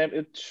this name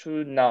is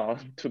too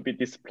long to be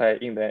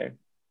displayed in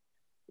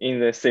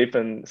the safe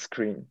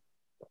screen.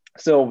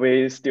 So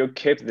we still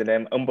keep the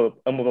name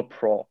nMobile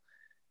Pro.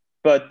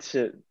 But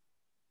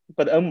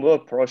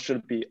nMobile Pro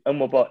should be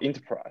nMobile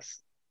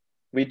Enterprise,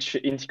 which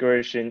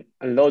integration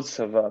lots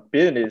of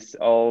business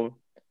or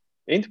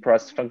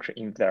enterprise function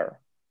in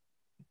there.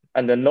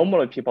 And the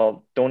normal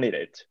people don't need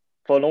it.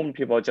 For normal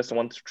people just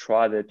want to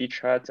try the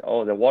DChat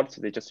or the wallet,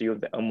 they just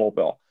use the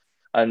nMobile.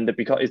 And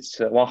because it's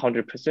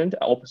 100%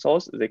 open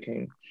source, they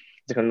can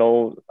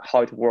know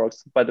how it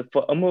works. But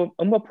for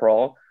nMobile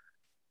Pro,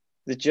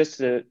 they just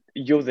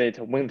use it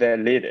when they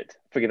need it.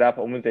 For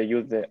example, when they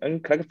use the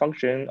nConnect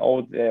function,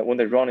 or when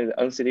they run the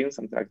unsealing,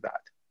 something like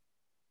that.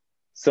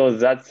 So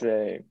that's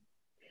an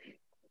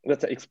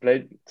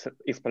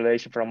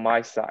explanation from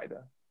my side.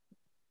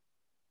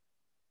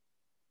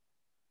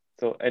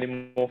 So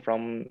any more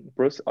from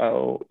Bruce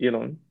or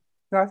Elon?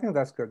 No, I think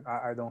that's good.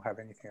 I don't have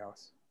anything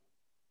else.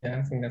 Yeah,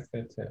 I think that's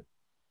good too.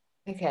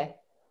 Okay,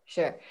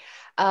 Sure.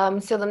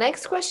 So the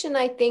next question,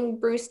 I think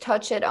Bruce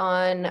touched it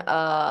on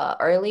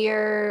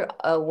earlier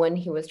when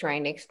he was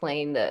trying to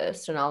explain the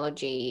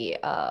Synology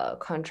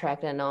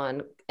contract and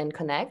on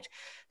nConnect.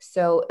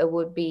 So it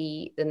would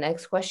be, the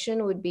next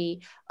question would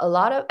be, a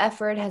lot of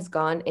effort has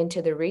gone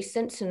into the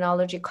recent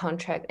Synology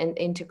contract and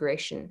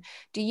integration.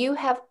 Do you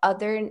have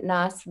other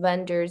NAS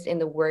vendors in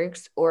the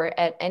works or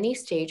at any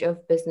stage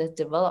of business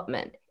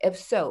development? If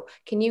so,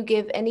 can you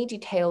give any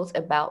details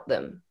about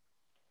them?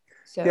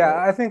 So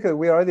Yeah, I think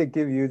we already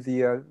give you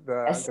the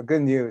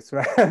good news,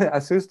 right?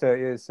 Asusta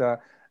is a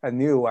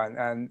new one,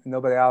 and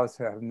nobody else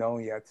have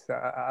known yet,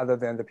 other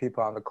than the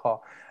people on the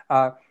call.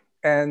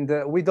 And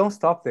we don't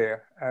stop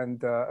there.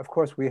 And of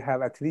course, we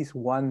have at least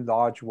one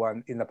large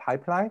one in the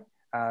pipeline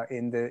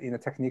in the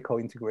technical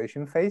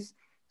integration phase.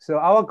 So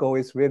our goal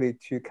is really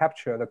to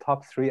capture the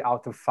top 3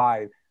 out of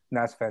 5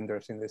 NAS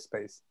vendors in this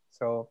space.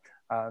 So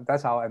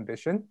that's our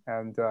ambition,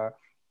 and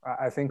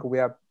I think we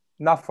are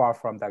not far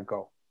from that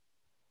goal.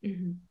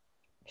 Mm-hmm.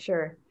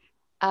 Sure.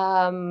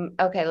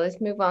 Okay,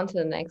 let's move on to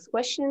the next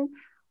question.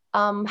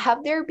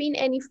 Have there been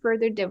any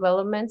further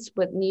developments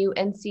with new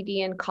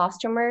NCDN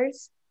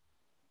customers?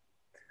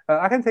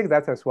 I can take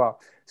that as well.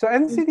 So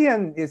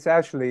NCDN is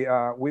actually,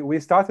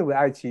 we started with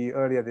IT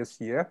earlier this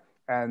year,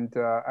 and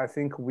I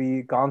think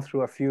we gone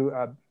through a few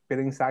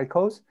billing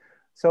cycles.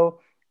 So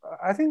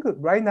I think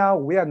right now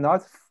we are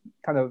not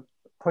kind of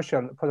put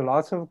a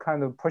lot of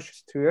kind of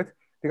pushes to it,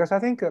 because I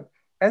think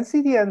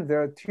NCDN,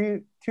 there are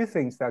two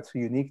things that's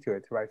unique to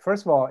it, right?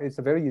 First of all, it's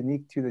very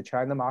unique to the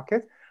China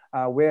market,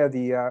 where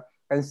the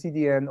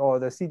NCDN or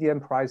the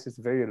CDN price is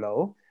very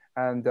low.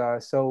 And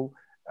so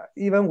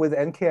even with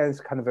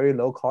NKN's kind of very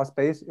low cost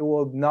base, it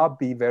will not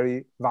be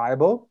very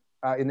viable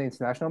in the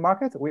international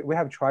market. We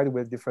have tried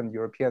with different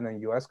European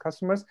and US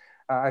customers.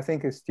 I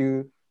think it's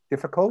still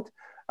difficult.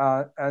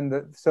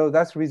 And so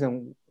that's the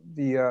reason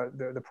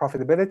the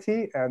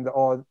profitability and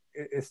all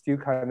is still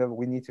kind of,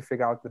 we need to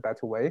figure out the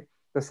better way.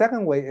 The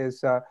second way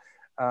is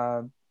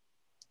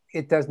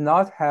it does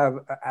not have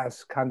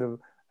as kind of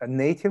a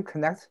native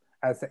connect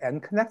as the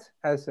nConnect,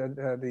 as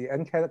the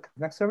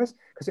nConnect service,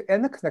 because the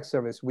nConnect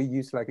service we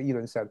use, like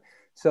Elon said,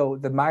 so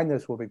the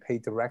miners will be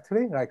paid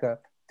directly, like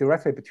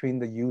directly between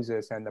the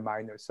users and the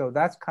miners. So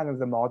that's kind of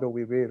the model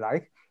we really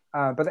like.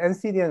 But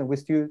NCDN, we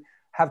still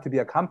have to be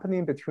a company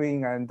in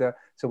between, and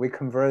so we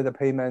convert the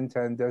payment,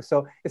 and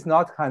so it's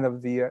not kind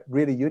of the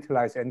really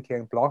utilize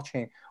NKN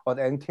blockchain or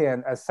the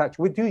NKN as such.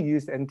 We do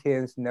use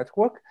NKN's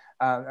network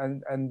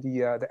and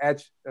the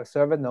edge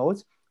server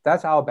nodes.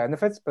 That's our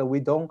benefits, but we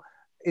don't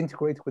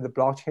integrate with the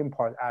blockchain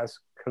part as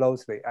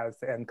closely as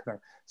the nConnect.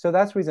 So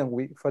that's the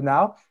reason for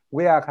now,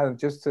 we are kind of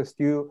just to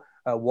still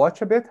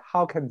watch a bit.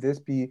 How can this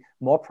be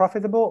more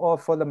profitable or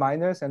for the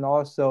miners, and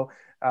also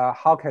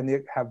how can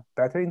it have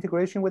better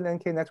integration with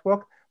NK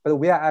network? But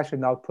we are actually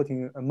now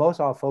putting most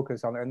of our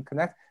focus on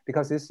nConnect,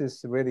 because this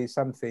is really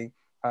something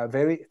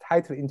very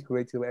tightly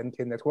integrated with NK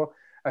network,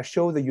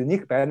 show the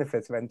unique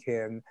benefits of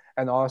NKN,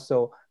 and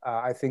also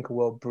I think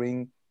will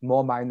bring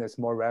more miners,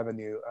 more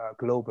revenue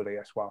globally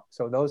as well.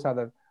 So those are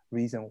the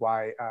reason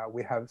why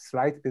we have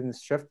slight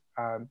business shift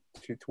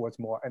towards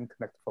more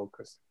nConnect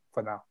focus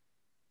for now.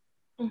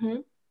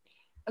 Mm-hmm.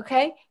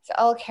 Okay, so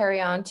I'll carry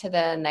on to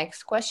the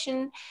next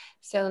question.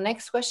 So the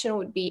next question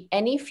would be,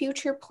 any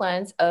future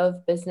plans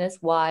of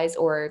business-wise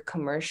or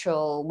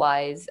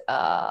commercial-wise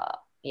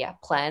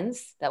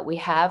plans that we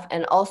have?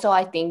 And also,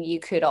 I think you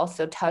could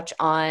also touch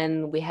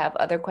on, we have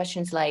other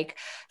questions like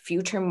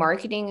future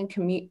marketing and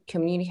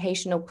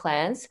communicational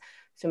plans.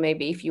 So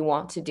maybe if you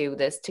want to do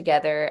this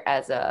together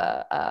as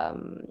a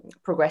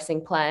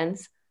progressing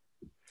plans.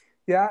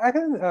 Yeah, I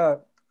can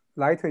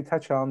lightly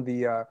touch on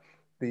the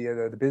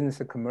business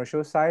and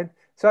commercial side.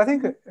 So I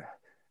think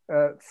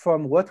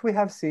from what we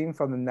have seen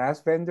from the NAS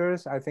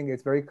vendors, I think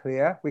it's very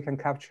clear we can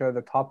capture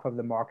the top of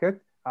the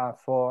market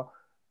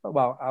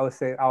well, I would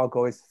say our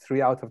goal is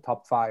 3 out of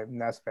top 5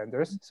 NAS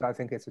vendors. So I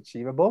think it's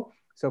achievable.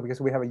 So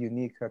because we have a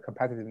unique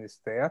competitiveness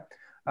there.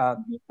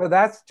 But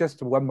that's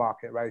just one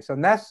market, right? So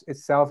NAS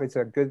itself is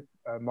a good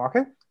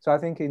market. So I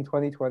think in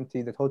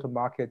 2020, the total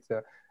market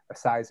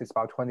size is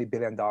about $20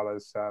 billion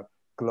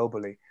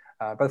globally.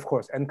 But of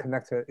course,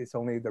 nConnect is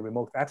only the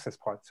remote access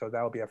part. So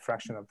that will be a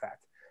fraction of that.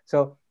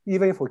 So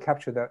even if we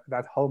capture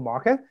that whole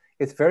market,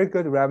 it's very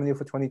good revenue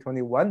for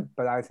 2021.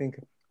 But I think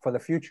for the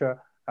future,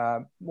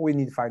 we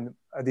need to find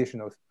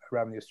additional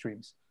revenue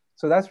streams.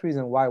 So that's the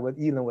reason why what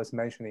Elon was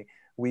mentioning,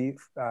 we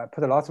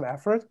put a lot of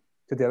effort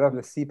to develop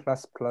the C++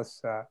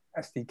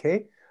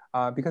 SDK,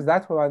 because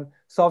that one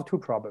solved 2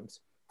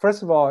 problems.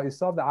 First of all, it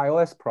solved the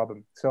iOS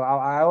problem. So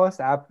our iOS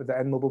app, the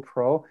nMobile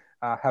Pro,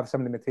 have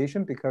some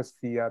limitation because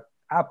the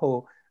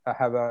Apple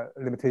have a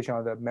limitation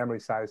on the memory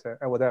size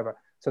and whatever.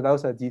 So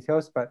those are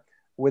details. But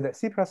with the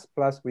C++,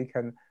 we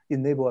can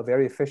enable a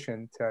very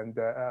efficient and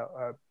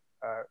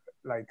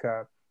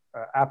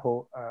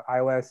Apple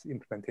iOS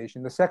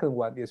implementation. The second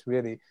one is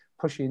really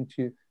push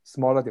into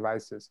smaller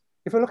devices.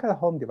 If you look at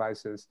home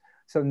devices,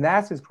 so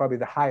NAS is probably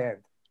the high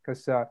end,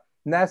 because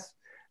NAS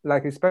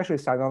like especially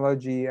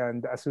Synology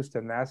and ASUS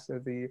NAS,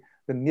 the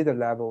middle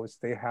levels,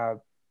 they have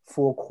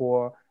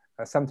 4-core,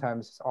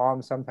 sometimes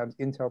ARM, sometimes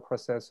Intel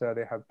processor.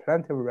 They have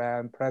plenty of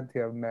RAM, plenty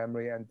of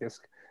memory and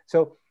disk.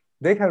 So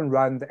they can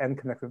run the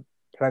nConnect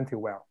plenty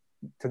well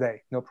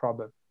today, no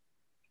problem.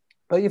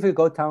 But if you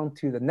go down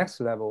to the next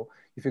level,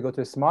 if you go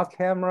to smart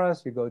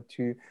cameras, you go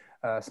to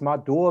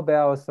smart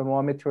doorbells,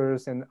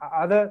 thermometers, and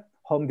other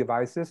home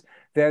devices,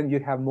 then you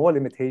have more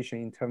limitation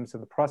in terms of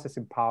the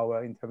processing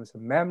power, in terms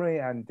of memory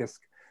and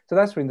disk. So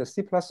that's when the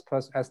C++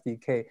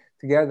 SDK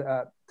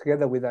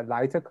together with a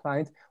lighter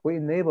client will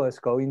enable us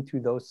go into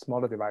those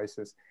smaller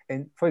devices.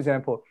 And for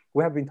example,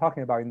 we have been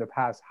talking about in the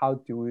past, how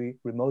do we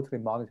remotely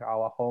monitor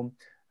our home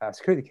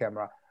security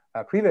camera?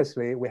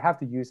 Previously, we have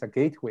to use a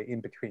gateway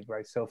in between,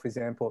 right? So for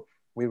example,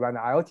 we run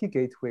an IoT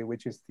gateway,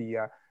 which is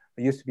it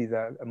used to be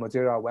the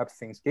Mozilla Web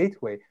Things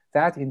gateway.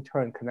 That in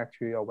turn connect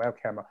to your web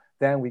camera.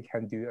 Then we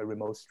can do a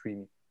remote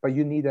streaming. But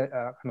you need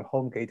a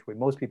home gateway.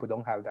 Most people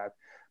don't have that.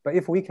 But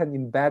if we can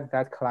embed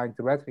that client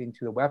directly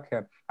into the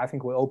webcam, I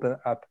think we'll open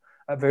up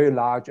a very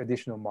large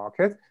additional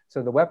market.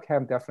 So the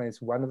webcam definitely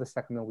is one of the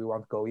segments we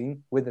want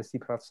going with the C++,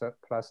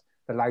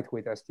 the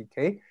lightweight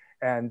SDK,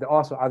 and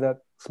also other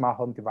smart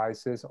home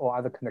devices or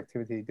other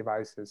connectivity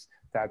devices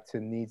that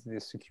need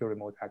this secure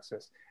remote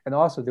access. And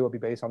also they will be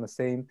based on the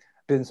same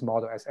business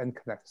model as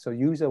nConnect. So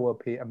user will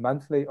pay a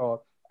monthly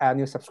or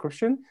annual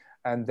subscription,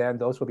 and then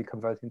those will be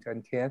converted into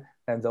NKN,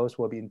 and those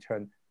will be in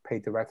turn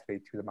paid directly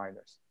to the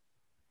miners.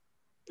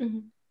 Mm-hmm.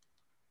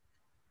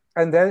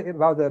 And then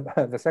about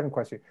the second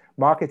question,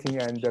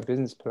 marketing and the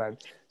business plan.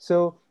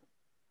 So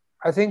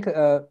I think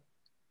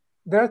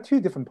there are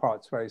two different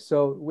parts, right?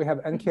 So we have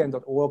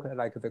NKN.org,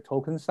 like the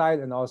token side,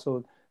 and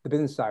also the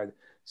business side.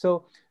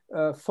 So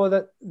for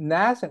the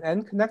NAS and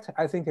nConnect,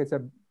 I think it's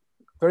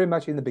very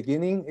much in the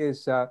beginning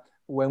is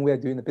when we are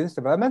doing the business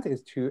development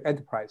is to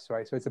enterprise,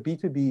 right? So it's a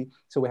B2B.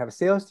 So we have a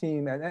sales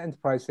team and an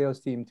enterprise sales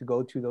team to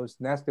go to those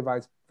NAS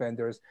device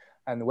vendors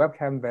and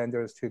webcam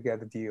vendors to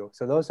get the deal.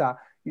 So those are,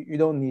 you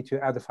don't need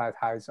to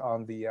advertise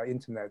on the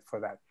internet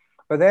for that.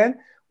 But then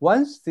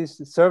once this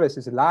service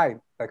is live,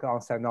 like on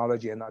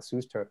Synology and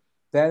ASUS,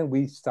 then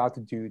we start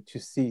to do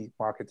to-C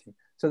marketing.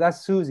 So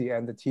that's Susie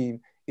and the team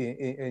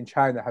in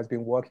China has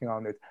been working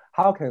on it.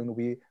 How can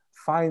we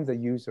find the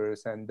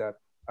users? And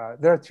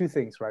there are two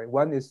things, right?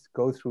 One is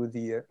go through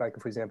the,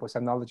 like for example,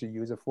 Synology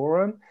user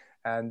forum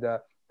and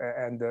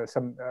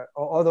some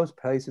all those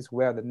places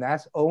where the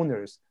NAS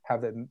owners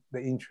have the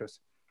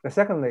interest. The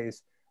secondly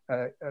is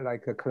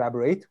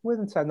collaborate with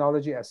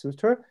Synology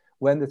ASUS.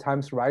 When the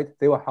time's right,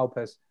 they will help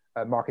us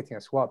marketing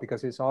as well,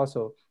 because it's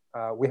also,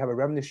 we have a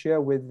revenue share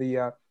with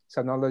the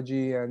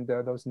Synology and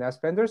those NAS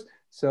vendors,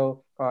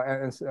 so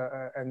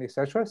and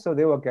etc. So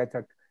they will get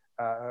a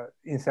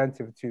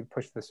incentive to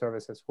push the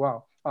service as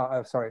well.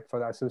 Sorry, for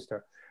the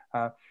ASUS.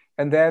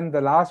 And then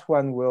the last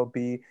one will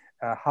be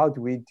how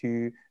do we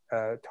do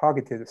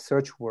targeted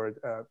search word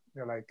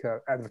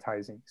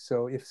advertising.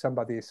 So if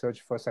somebody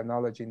search for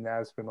Synology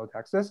NAS remote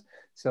access,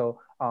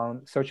 so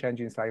on search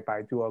engines like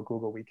Baidu or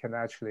Google, we can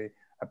actually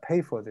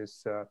pay for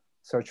this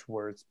search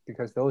words,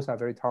 because those are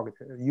very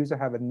targeted. User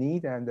have a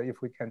need, and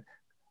if we can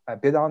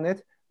bid on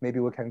it,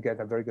 maybe we can get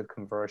a very good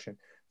conversion.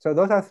 So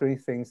those are three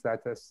things that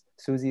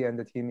Susie and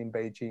the team in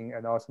Beijing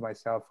and also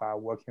myself are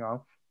working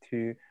on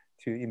to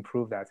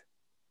improve that.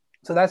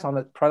 So that's on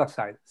the product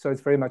side. So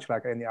it's very much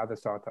like any other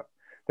startup.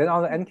 Then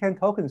on the NKN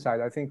token side,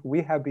 I think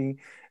we have been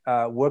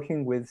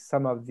working with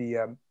some of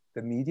the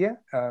media,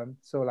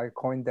 so like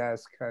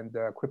CoinDesk and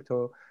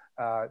Crypto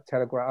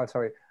Telegraph,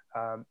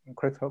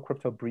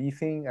 Crypto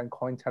Briefing and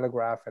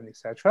Cointelegraph and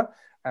etc.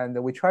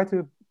 And we try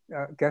to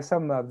get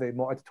some of the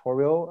more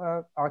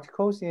editorial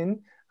articles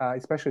in,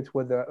 especially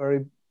toward the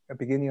early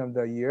beginning of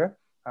the year.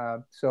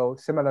 So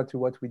similar to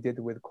what we did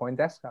with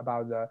CoinDesk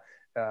about the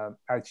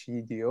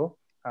iQIYI deal.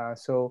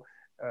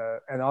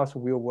 And also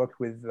we'll work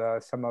with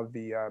some of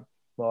the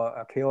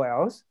more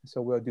KOLs.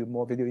 So we'll do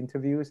more video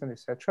interviews and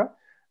etc.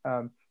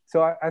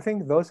 So I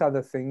think those are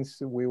the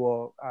things we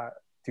will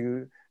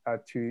do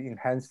to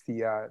enhance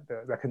the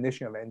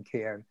recognition of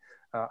NKN.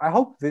 I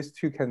hope these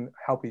two can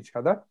help each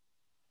other,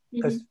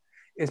 because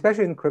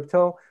especially in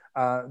crypto,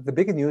 the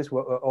big news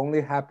will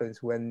only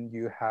happens when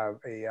you have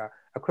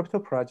a crypto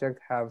project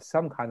have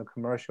some kind of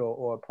commercial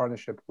or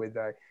partnership with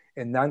a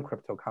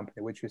non-crypto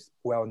company, which is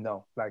well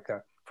known. Like,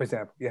 for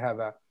example, you have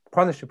a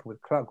partnership with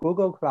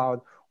Google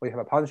Cloud, or you have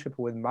a partnership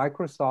with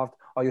Microsoft,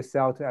 or you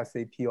sell to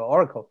SAP or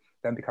Oracle,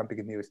 then become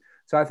big news.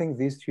 So I think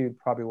these two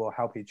probably will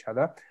help each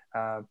other,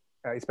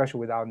 especially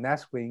with our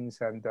NAS wings,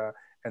 and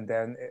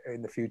then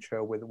in the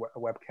future with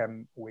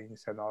webcam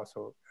wings, and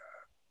also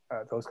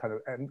those kind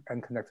of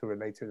nConnect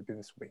related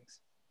business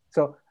wings.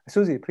 So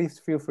Susie, please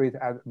feel free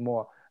to add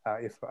more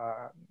if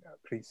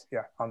please,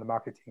 yeah, on the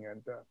marketing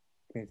and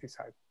community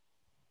side.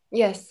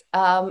 Yes,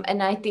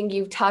 and I think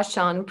you've touched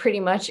on pretty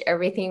much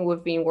everything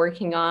we've been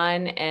working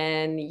on.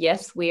 And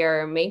yes, we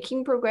are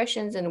making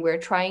progressions and we're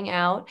trying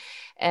out.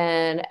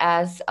 And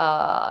as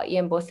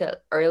Yenbo said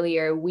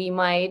earlier, we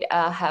might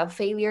have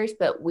failures,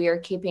 but we are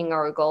keeping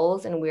our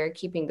goals and we are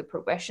keeping the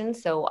progression.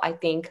 So I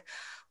think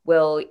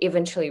we'll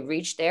eventually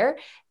reach there.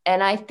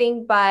 And I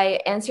think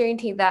by answering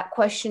to that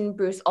question,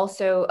 Bruce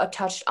also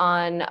touched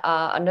on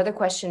another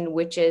question,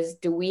 which is,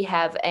 do we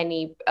have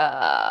any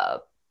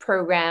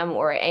program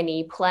or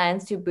any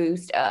plans to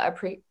boost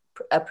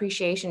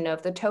appreciation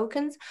of the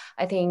tokens?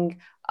 I think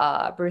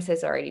Bruce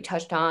has already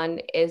touched on.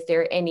 Is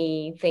there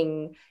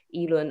anything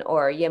Elon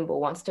or Yenbo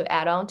wants to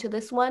add on to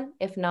this one?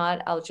 If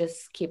not, I'll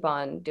just keep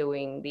on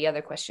doing the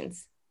other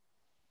questions.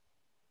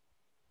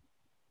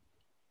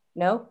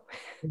 No?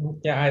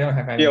 Yeah, I don't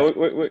have any. Yeah,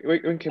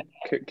 we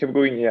keep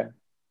going. Yeah.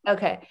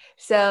 Okay,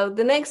 so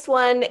the next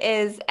one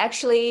is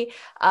actually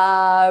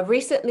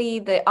recently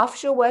the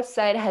official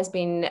website has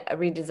been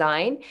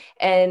redesigned.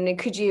 And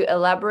could you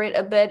elaborate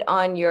a bit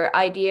on your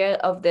idea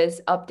of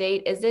this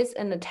update? Is this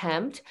an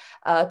attempt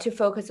to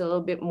focus a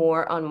little bit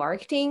more on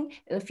marketing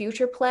in the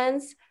future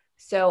plans?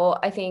 So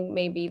I think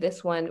maybe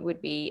this one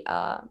would be,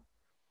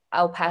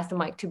 I'll pass the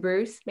mic to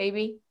Bruce,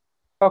 maybe.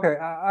 Okay,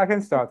 I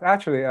can start.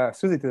 Actually,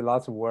 Susie did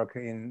lots of work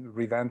in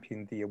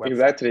revamping the website.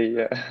 Exactly.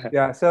 Yeah.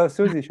 Yeah, so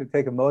Susie should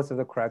take most of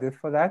the credit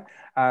for that.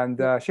 And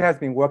she has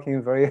been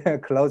working very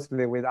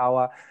closely with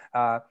our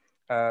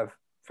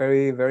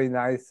very, very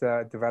nice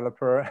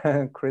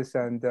developer, Chris,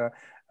 and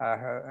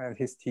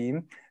his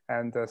team.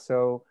 And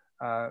so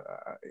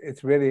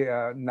it's really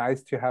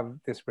nice to have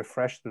this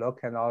refreshed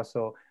look and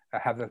also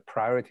have the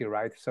priority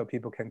right so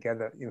people can get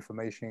the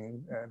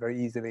information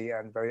very easily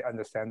and very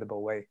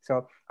understandable way.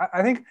 So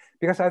I think,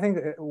 because I think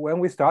when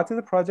we started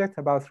the project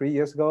about 3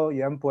 years ago,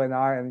 Yenbo and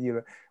I and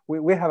you,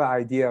 we have an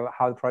idea of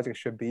how the project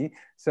should be.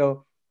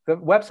 So the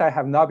website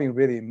have not been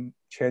really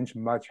changed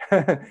much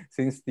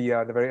since the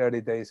very early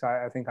days. So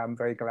I think I'm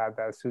very glad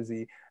that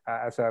Susie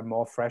has a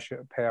more fresh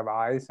pair of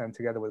eyes, and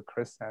together with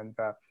Chris, and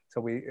so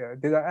we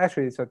did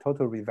actually it's a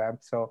total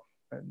revamp. So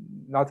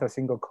not a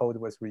single code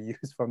was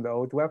reused from the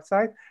old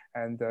website,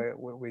 and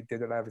we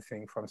did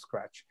everything from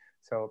scratch.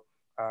 So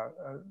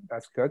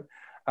that's good.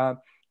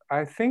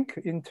 I think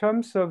in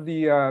terms of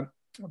the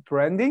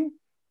branding,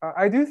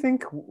 I do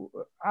think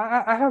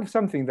I have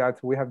something that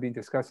we have been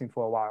discussing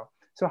for a while.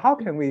 So how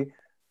can we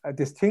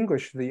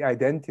distinguish the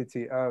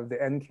identity of the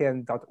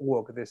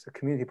NKN.org, this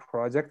community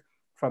project,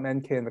 from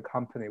NKN, the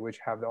company, which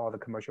have all the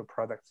commercial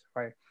products,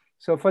 right?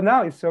 So for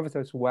now, it serves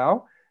as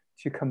well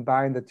to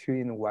combine the two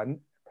in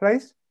one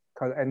place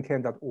called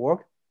NKN.org.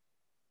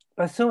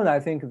 But soon I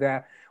think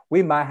that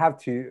we might have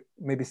to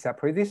maybe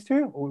separate these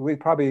two. We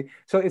probably,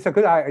 so it's a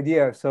good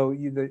idea. So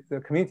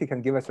the community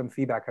can give us some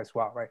feedback as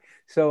well, right?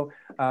 So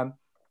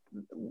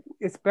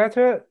it's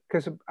better,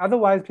 because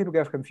otherwise people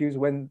get confused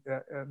when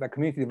the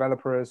community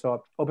developers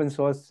or open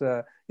source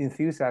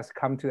enthusiasts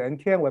come to the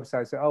NKN website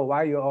and say, oh,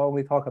 why you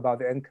only talk about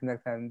the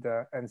nConnect and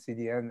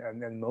CDN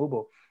and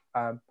mobile?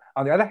 On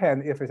the other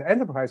hand, if it's an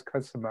enterprise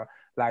customer,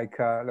 like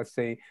let's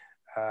say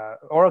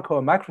Oracle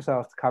or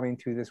Microsoft coming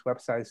to this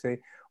website say,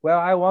 well,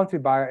 I want to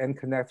buy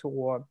nConnect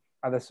or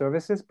other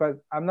services, but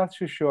I'm not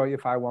too sure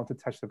if I want to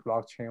touch the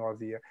blockchain or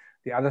the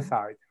other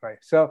side, right?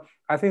 So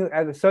I think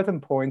at a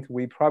certain point,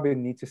 we probably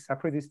need to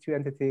separate these two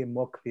entities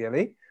more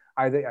clearly,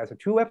 either as a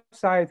two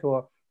website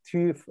or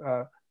two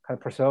kind of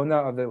persona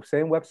of the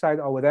same website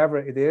or whatever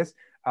it is.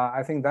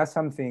 I think that's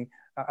something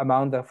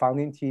among the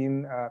founding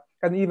team,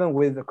 and even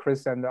with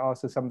Chris and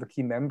also some of the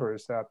key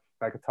members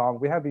like Tom,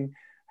 we have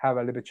a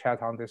little bit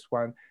chat on this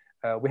one.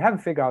 We haven't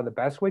figured out the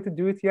best way to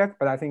do it yet,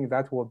 but I think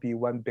that will be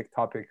one big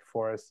topic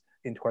for us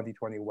in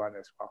 2021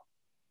 as well.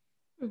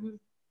 Mm-hmm.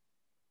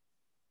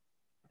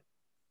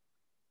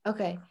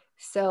 Okay,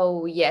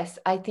 so yes,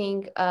 I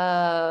think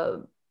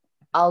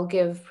I'll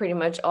give pretty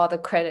much all the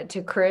credit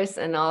to Chris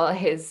and all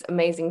his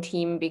amazing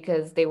team,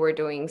 because they were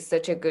doing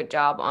such a good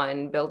job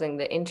on building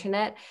the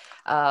internet.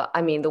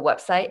 I mean, the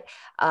website.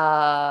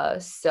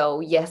 So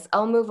yes,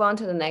 I'll move on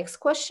to the next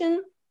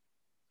question.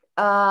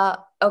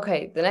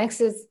 Okay, the next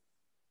is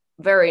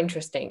very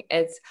interesting.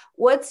 It's,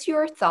 what's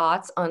your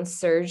thoughts on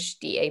Surge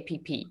the app?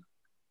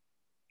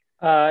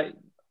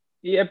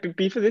 Yeah.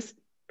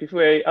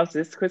 Before I answer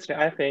this question,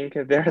 I think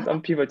there are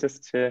some people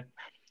just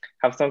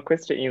have some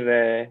question in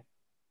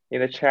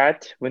the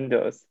chat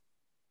windows.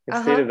 You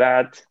see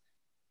that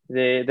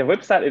the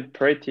website is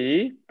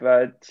pretty,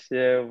 but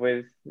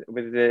with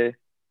the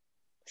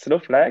slow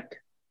flag,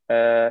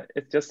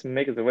 it just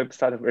makes the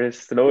website very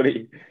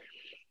slowly.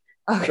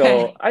 Okay.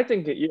 So I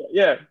think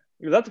yeah,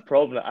 that's a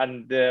problem.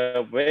 And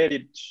the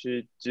way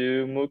to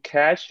do more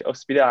cache or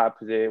speed up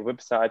the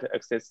website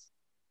access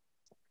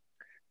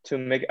to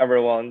make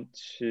everyone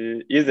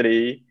to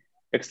easily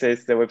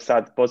access the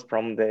website both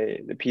from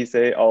the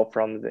PC or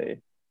from the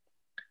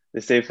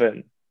cell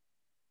phone.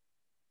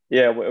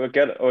 Yeah, we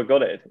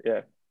got it.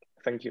 Yeah,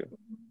 thank you.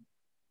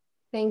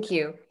 Thank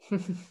you.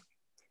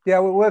 Yeah,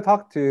 we'll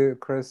talk to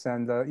Chris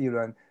and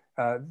Elon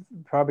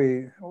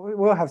probably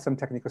we'll have some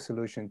technical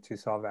solution to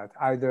solve that.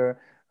 Either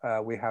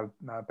we have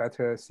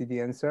better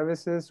CDN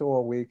services,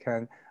 or we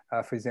can,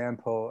 for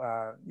example,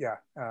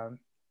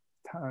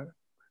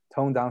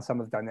 tone down some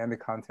of dynamic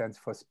content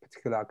for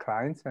particular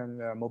clients and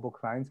mobile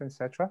clients,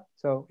 etc.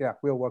 So yeah,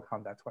 we'll work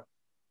on that one.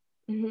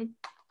 Mm-hmm.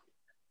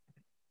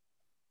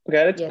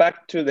 Okay, let's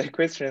back to the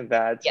question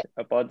that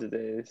about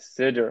the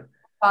surgery.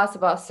 Ask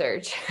about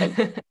search.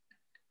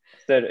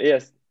 So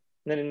yes,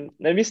 let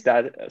me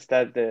start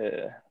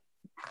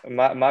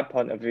my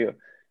point of view.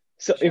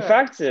 So in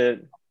fact, I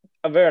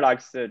very like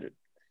surgery.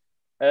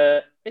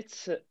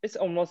 It's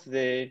almost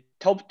the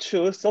top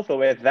 2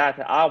 software that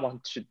I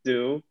want to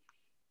do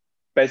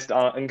based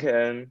on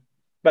NKN.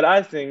 But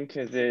I think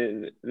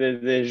the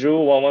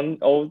Rule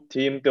 110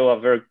 team do a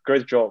very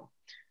great job.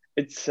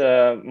 It's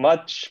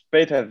much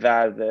better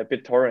than the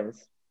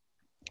BitTorrents,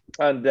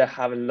 and they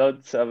have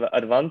lots of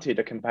advantage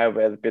compared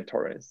with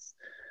BitTorrents.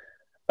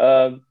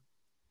 But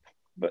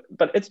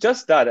it's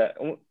just that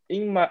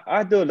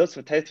I do lots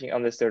of testing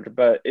on the search,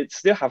 but it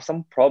still have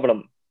some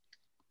problem.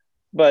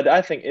 But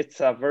I think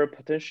it's a very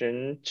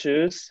potential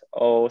choose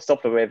or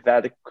software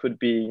that could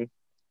be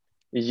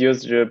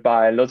used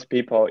by lots of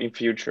people in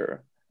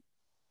future.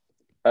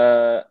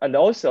 And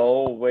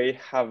also we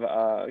have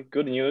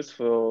good news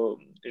for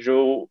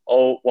Rule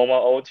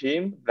 110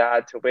 team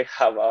that we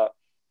have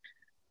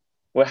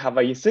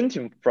an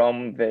incentive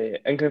from the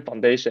NKN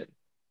Foundation,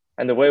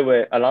 and we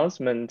will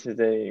announcement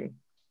the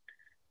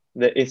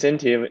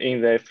incentive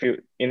in the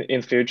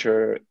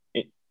future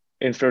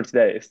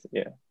days.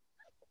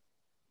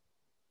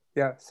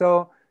 Yeah.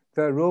 So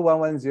the Rule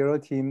 110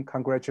 team,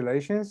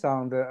 congratulations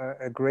on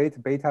a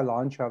great beta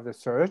launch of the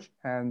search.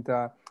 And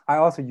I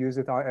also use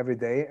it every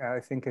day. I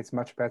think it's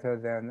much better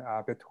than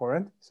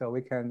BitTorrent. So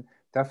we can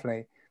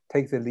definitely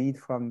take the lead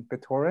from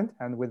BitTorrent,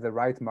 and with the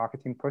right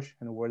marketing push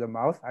and word of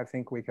mouth, I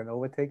think we can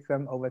overtake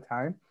them over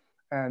time.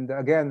 And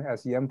again,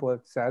 as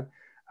Yenbo said,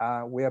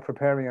 we are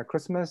preparing a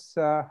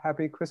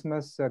happy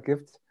Christmas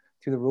gift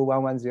to the Rule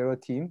 110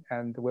 team,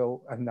 and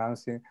we'll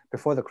announce it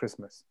before the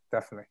Christmas,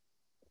 definitely.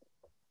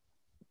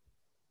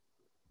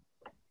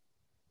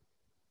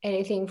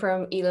 Anything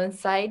from Elon's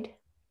side?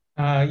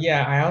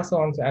 Yeah, I also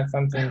want to add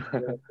something to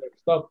the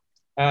so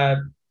a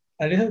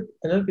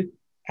little bit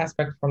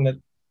aspect from the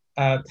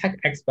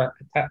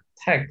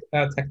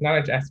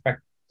technology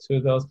aspect to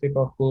those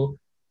people who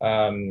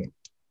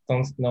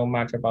don't know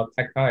much about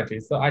technology.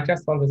 So I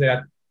just want to say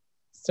that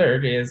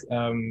search is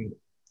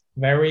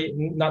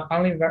not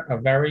only a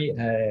very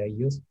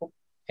useful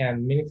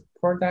and meaningful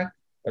product,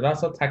 but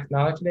also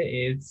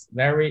technologically it's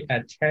very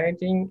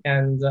challenging.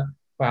 And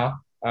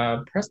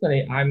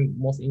personally, I'm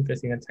most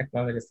interested in the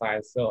technology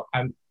side. So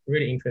I'm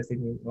really interested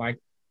in like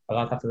a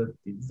lot of the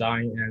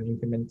design and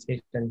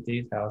implementation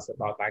details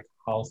about like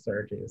how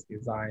search is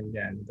designed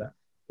and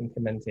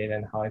implemented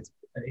and how it's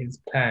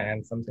planned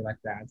and something like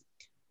that.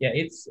 Yeah,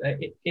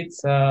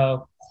 it's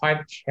a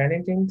quite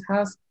challenging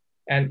task,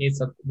 and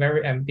it's a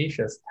very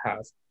ambitious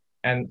task.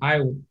 And I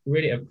would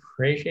really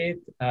appreciate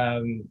a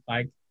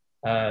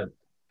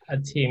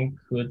team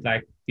could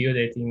like build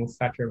it in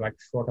such a like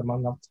short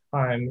amount of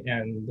time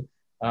and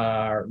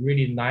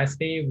really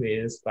nicely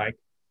with like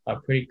a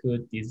pretty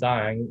good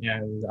design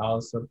and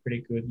also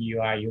pretty good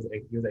UI user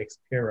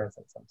experience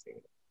and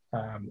something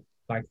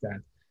like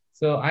that.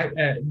 So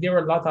there were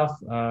a lot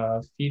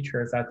of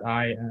features that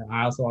I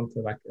also want to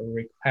like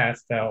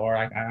request or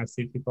like I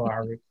see people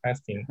are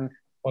requesting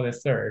for the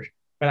search,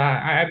 but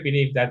I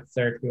believe that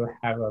search will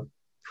have a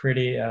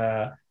pretty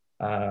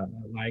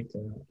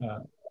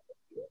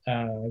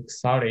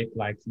solid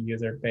like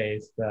user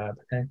base,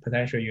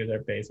 potential user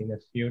base in the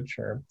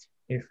future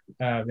if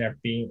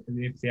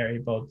they're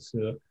able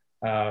to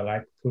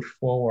like push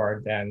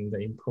forward and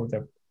improve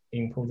the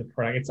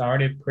product. It's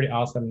already pretty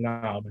awesome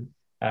now, but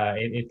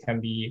it can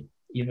be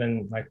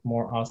even like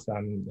more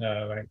awesome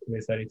like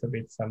with a little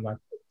bit some like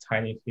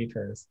tiny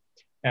features.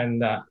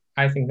 And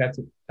I think that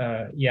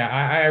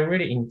I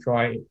really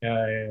enjoy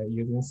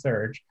using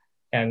search,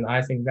 and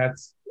I think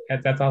that's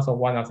also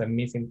one of the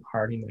missing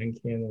part in the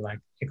NKN like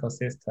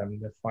ecosystem,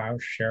 the file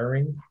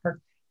sharing part,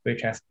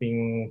 which are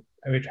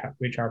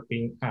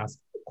being asked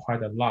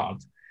quite a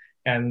lot.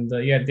 And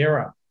there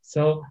are,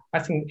 so I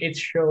think it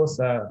shows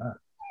a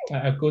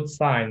good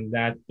sign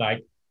that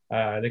like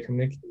the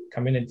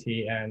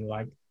community and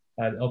like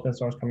the open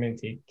source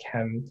community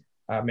can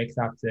make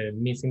up the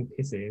missing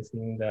pieces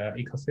in the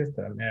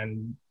ecosystem,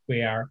 and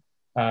we are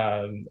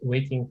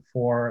waiting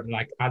for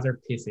like other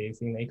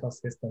pieces in the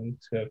ecosystem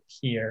to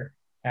appear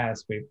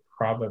as we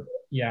probably,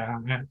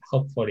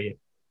 hopefully,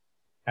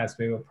 as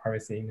we will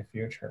probably see in the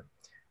future.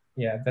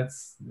 Yeah,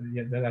 that's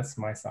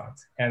my thought.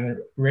 And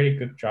really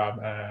good job,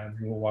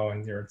 Rule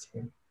 110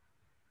 team.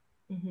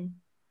 Mm-hmm.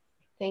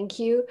 Thank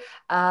you.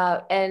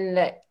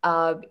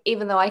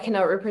 Even though I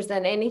cannot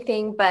represent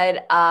anything,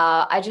 but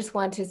I just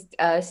want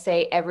to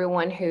say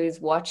everyone who's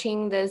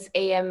watching this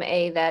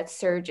AMA that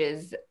Surge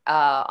is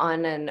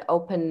on an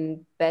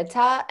open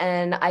beta,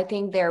 and I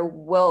think they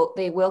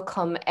will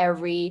come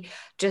every,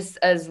 just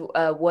as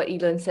what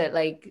Elon said,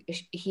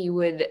 like he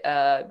would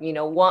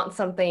want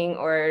something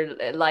or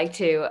like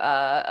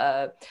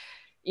to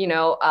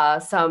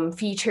some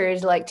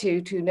features, like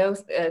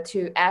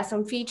to add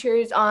some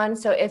features on.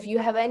 So if you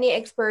have any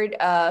expert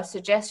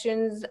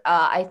suggestions,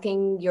 I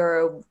think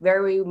you're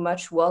very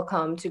much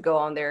welcome to go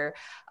on their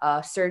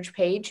search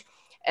page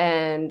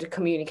and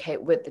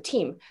communicate with the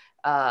team.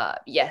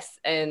 Yes,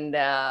 and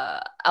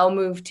I'll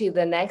move to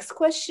the next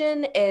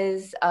question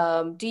is,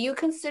 do you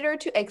consider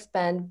to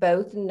expand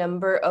both the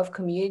number of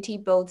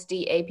community-built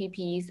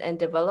DApps and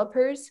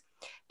developers?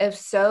 If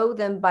so,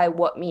 then by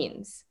what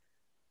means?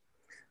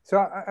 So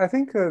I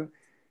think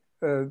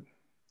I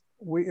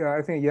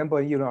think Yanbo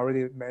and Elon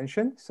already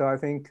mentioned. So I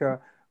think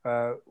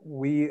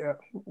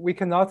we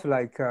cannot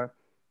like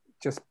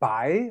just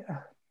buy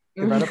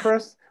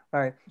developers,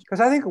 right? Because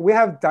I think we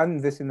have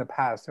done this in the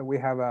past. We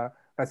have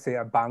let's say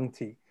a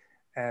bounty,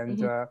 and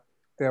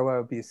there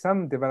will be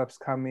some developers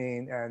come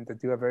in and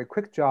do a very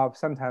quick job.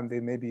 Sometimes they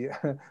maybe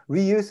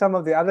reuse some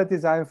of the other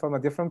design from a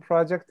different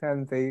project,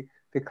 and they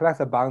collect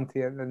a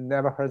bounty and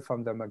never heard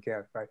from them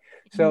again, right?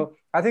 So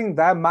I think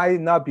that might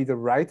not be the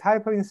right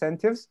type of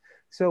incentives.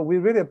 So we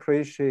really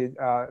appreciate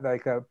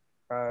development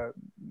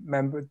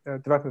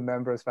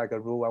members like a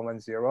Rule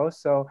 110.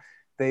 So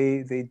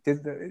they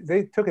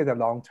took it a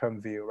long-term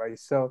view, right?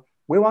 So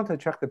we want to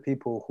attract the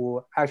people who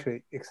are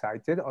actually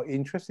excited or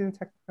interested in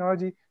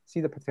technology, see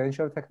the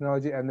potential of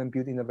technology, and then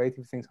build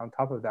innovative things on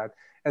top of that.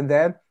 And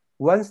then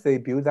once they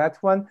build that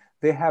one,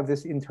 they have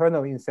this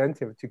internal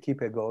incentive to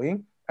keep it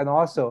going. And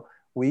also,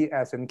 we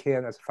as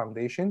NKN, as a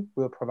foundation,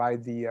 will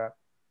provide the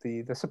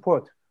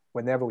support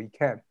whenever we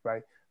can,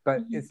 right?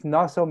 But it's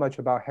not so much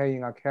about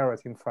hanging a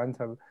carrot in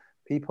front of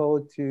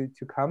people to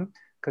come,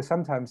 because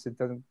sometimes it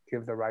doesn't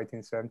give the right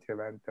incentive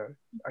and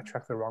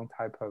attract the wrong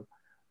type of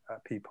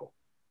people.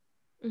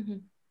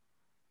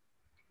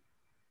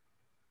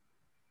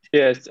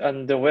 Yes,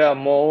 and we are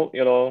more,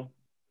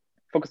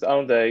 focused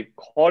on the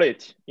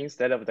quality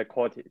instead of the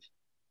quantity.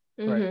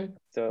 Right.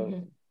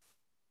 So.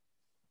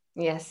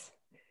 Yes.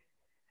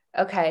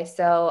 Okay,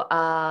 so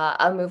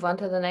I'll move on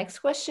to the next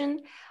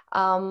question.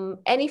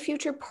 Any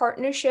future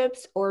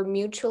partnerships or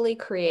mutually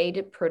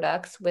created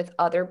products with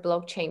other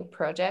blockchain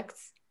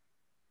projects?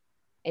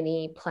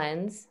 Any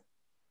plans?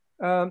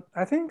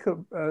 I think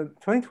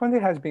 2020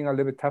 has been a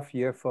little bit tough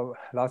year for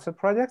lots of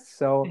projects.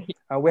 So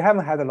we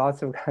haven't had a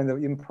lot of kind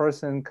of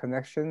in-person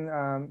connection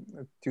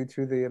due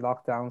to the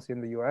lockdowns in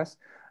the US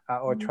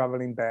or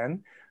traveling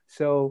ban.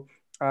 So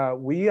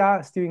we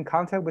are still in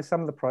contact with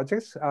some of the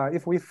projects.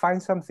 If we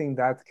find something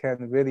that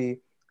can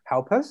really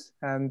help us,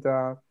 and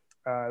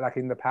like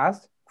in the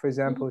past, for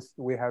example,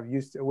 we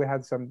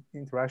had some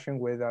interaction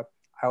with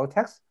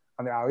IoTeX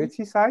on the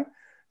IoT side.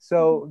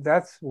 So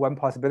that's one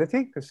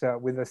possibility, because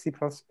with the C++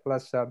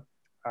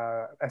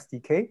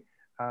 SDK,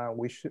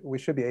 we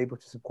should be able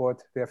to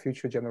support their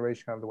future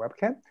generation of the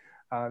webcam.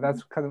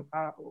 That's kind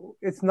of,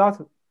 it's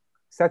not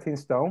set in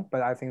stone,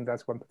 but I think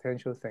that's one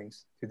potential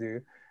things to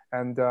do.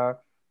 And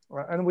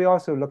we're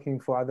also looking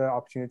for other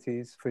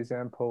opportunities. For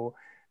example,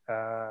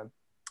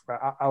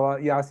 our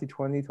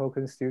ERC20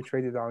 token is still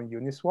traded on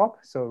Uniswap.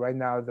 So right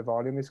now the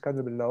volume is kind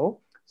of low.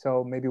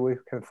 So maybe we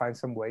can find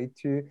some way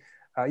to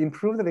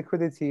improve the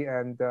liquidity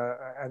and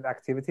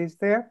activities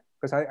there,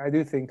 because I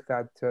do think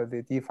that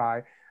the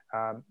DeFi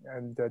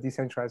and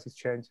decentralized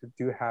exchange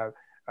do have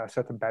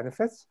certain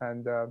benefits,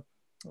 and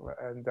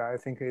I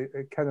think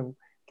it kind of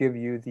give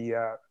you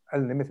the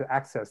unlimited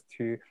access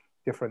to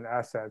different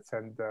assets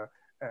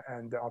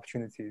and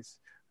opportunities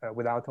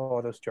without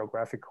all those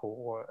geographical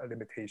or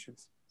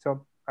limitations.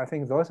 So I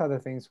think those are the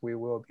things we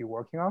will be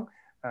working on,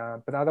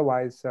 but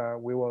otherwise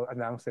we will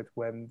announce it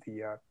when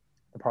the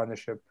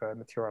partnership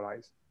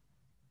materializes.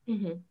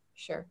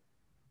 Sure.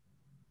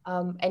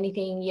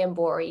 Anything Yanbo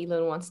or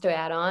Elon wants to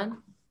add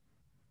on?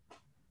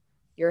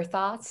 Your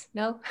thoughts?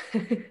 No?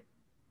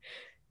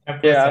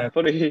 Yeah, I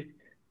fully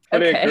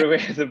agree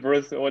with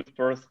what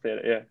Bruce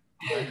said. Yeah.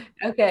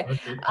 Okay.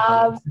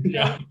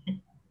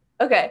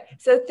 Okay,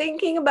 so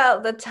thinking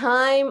about the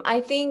time, I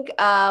think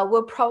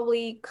we'll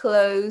probably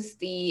close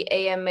the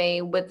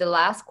AMA with the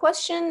last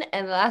question.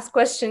 And the last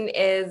question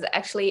is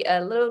actually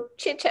a little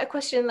chit-chat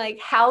question, like,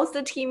 how's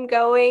the team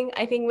going?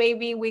 I think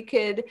maybe we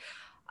could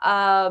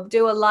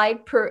do a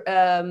live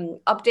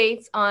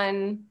updates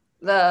on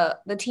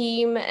the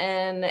team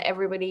and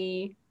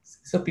everybody.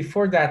 So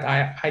before that,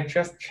 I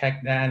just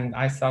checked and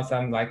I saw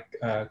some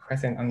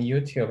question on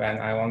YouTube,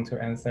 and I want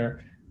to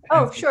answer.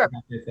 Oh, sure.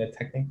 It's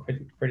a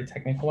pretty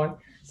technical one.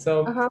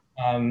 So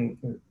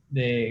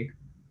the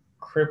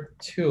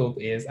CryptTube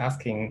is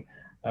asking,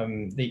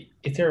 the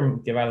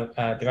Ethereum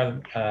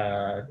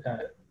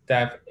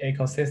dev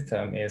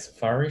ecosystem is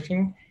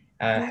flourishing.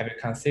 Have you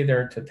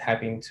considered to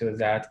tap into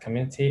that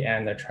community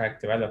and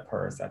attract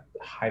developers at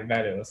high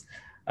values?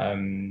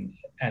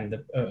 and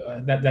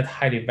that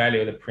highly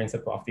value the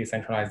principle of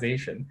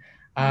decentralization.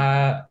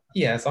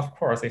 Yes, of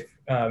course, if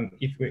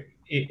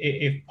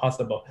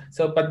possible.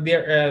 So, but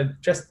there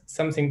just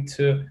something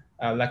to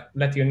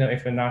let you know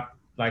if you're not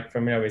like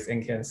familiar with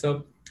NKN.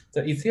 So,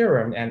 the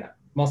Ethereum and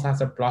most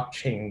other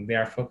blockchain, they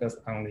are focused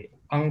on the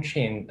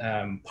on-chain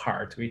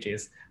part, which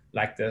is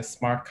like the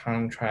smart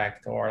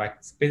contract or like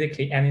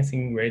basically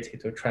anything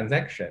related to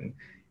transaction.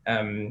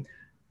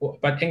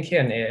 But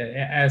NKN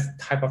as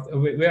type of,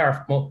 we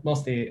are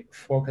mostly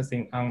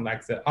focusing on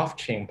like the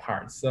off-chain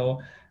part. So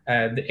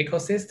the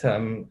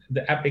ecosystem,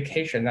 the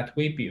application that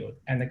we build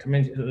and the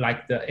community,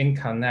 like the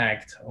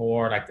nConnect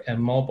or like a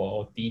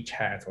mobile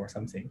DChat or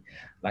something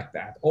like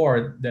that,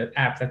 or the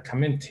app that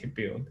community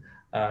build,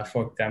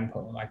 for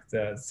example, like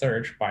the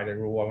search by the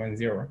Rule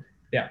 110,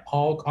 they're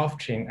all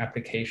off-chain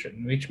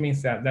application, which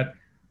means that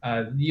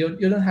you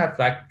don't have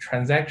like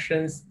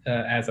transactions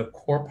as a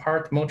core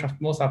part.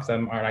 Most of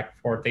them are like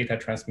for data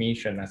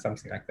transmission or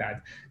something like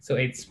that. So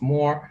it's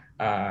more,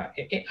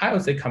 I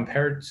would say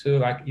compared to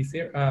like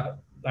Ethereum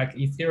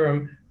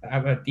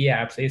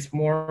dApps, it's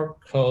more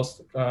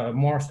close,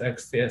 more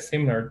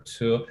similar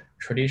to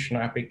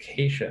traditional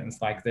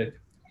applications like the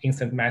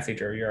instant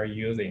messenger you are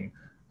using,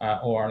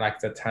 or like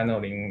the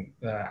tunneling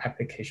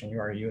application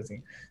you are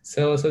using.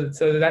 So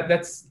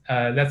that's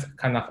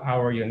kind of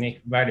our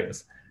unique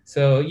values.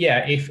 So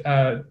yeah, if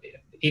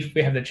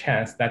we have the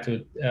chance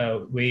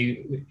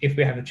if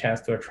we have the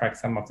chance to attract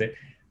some of the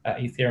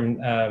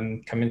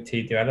Ethereum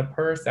community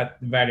developers that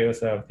values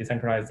of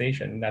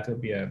decentralization, that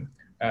would be a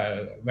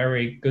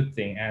very good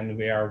thing, and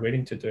we are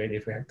willing to do it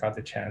if we have got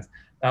the chance.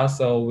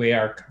 Also, we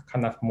are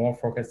kind of more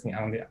focusing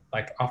on the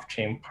like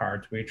off-chain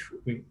part, which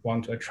we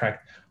want to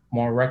attract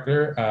more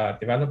regular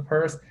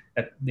developers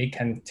that they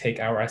can take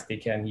our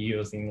SDK and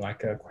use in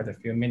like quite a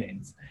few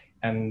minutes.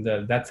 And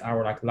that's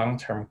our like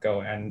long-term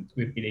goal. And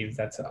we believe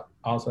that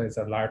also is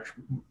a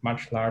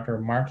much larger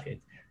market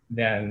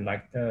than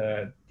like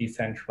the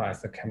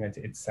decentralized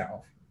community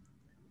itself.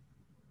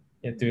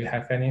 Yeah, do you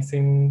have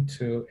anything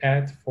to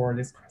add for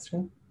this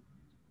question?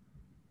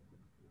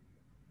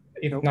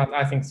 If Nope. not,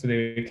 I think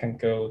today we can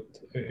go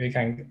to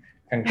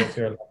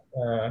your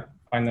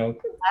final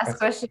last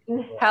question.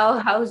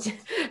 How's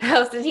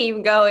the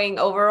team going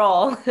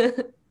overall?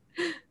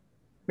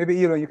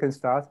 Maybe Elon, you can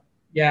start.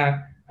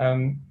 Yeah,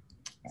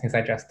 since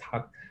I just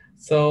talked.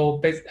 So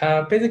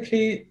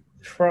basically,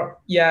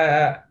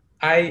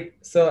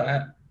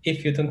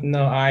 if you don't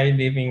know, I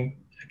live in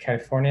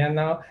California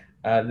now,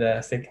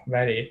 the Silicon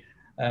Valley,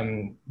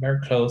 very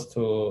close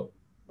to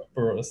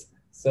Bruce.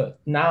 So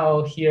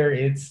now here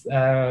it's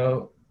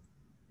I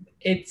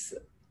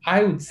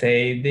would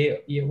say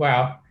the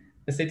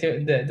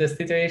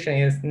situation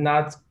is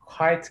not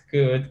quite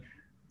good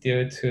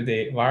due to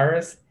the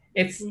virus.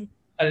 It's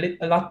a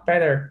lot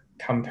better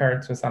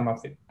compared to some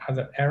of the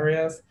other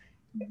areas.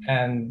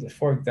 And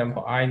for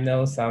example, I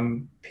know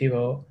some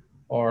people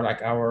or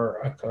like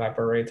our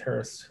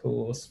collaborators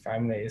whose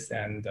families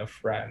and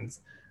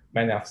friends,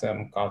 many of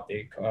them got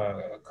the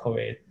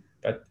COVID.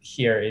 But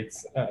here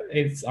it's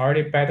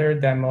already better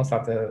than most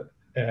of the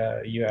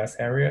US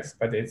areas,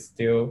 but it's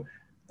still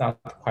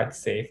not quite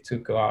safe to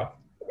go out,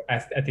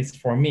 at least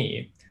for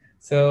me.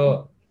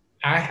 So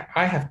I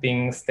have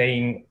been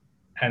staying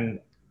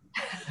and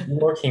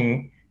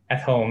working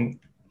at home,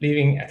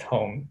 living at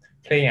home,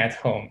 playing at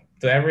home,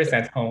 do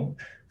everything at home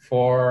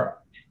for,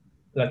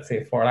 let's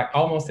say, for like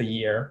almost a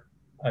year.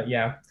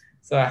 Yeah,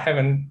 so I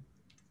haven't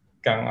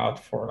gone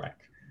out for like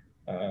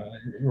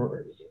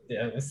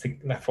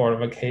for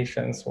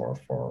vacations or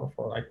for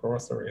like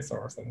groceries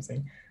or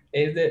something.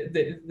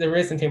 The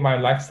recently my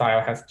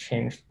lifestyle has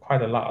changed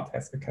quite a lot,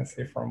 as you can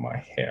see from my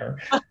hair.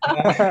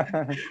 I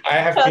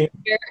have been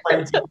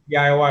trying to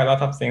DIY a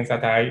lot of things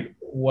that I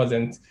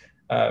wasn't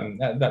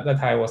that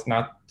I was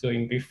not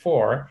doing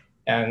before,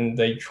 and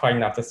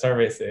trying out the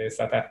services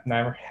that I've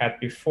never had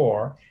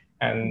before,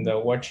 and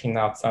watching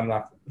out some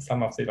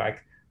of the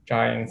like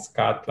giants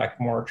got like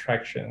more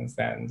attractions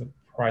and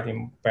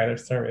providing better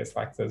service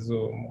like the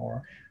Zoom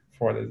or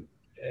for the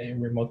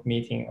remote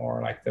meeting,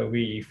 or like the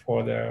Wii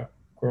for the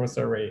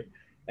grocery.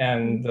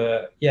 And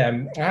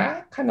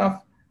I kind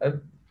of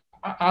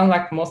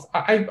unlike most,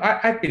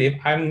 I believe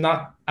I'm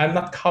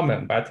not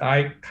common, but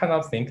I kind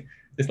of think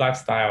this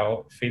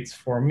lifestyle fits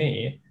for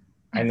me.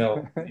 I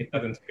know it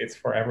doesn't fit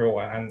for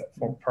everyone and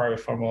probably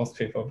for most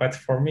people, but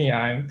for me,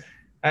 I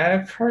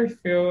probably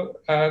feel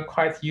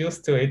quite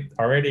used to it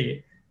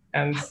already.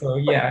 And so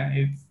yeah,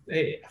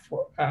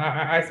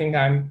 I think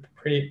I'm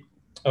pretty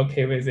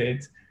okay with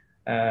it,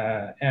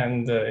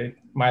 and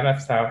my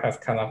lifestyle has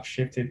kind of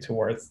shifted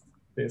towards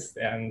this,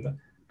 and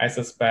I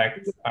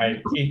suspect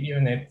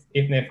even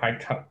if I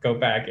can't go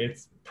back,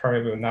 it's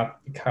probably will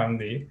not become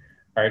the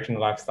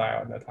original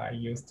lifestyle that I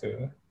used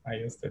to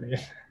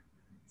live.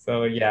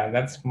 So yeah,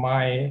 that's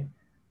my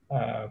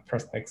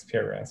personal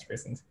experience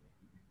recently.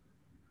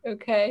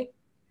 Okay.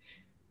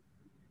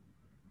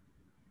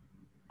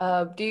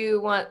 Do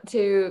you want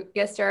to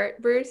get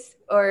started, Bruce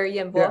or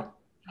Yanbo?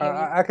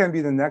 Yeah, I can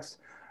be the next.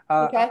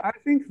 Okay. I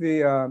think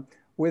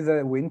with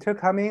the winter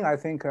coming, I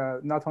think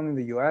not only in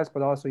the US,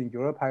 but also in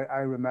Europe,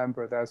 I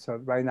remember there's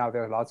right now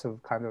there are lots of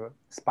kind of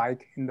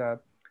spike in the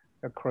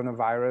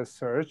coronavirus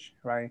surge,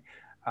 right?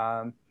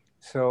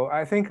 So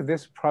I think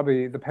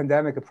the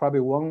pandemic probably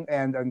won't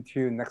end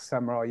until next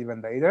summer or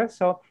even later.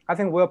 So I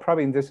think we're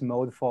probably in this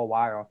mode for a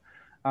while.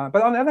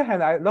 But on the other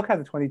hand, I look at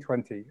the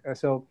 2020.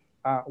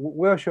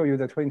 We'll show you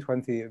the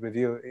 2020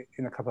 review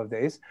in a couple of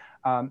days.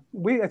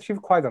 We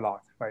achieved quite a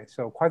lot, right?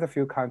 So quite a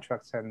few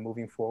contracts and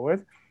moving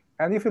forward.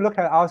 And if you look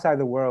at outside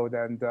the world,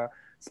 and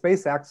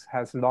SpaceX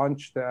has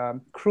launched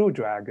Crew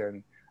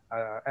Dragon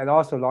and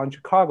also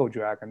launched Cargo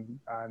Dragon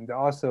and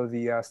also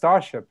the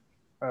Starship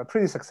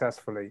pretty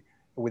successfully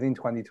within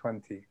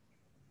 2020.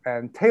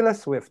 And Taylor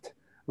Swift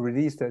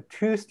released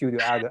 2 studio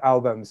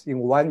albums in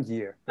 1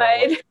 year.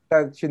 Right.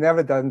 She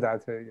never done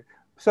that.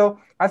 So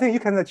I think you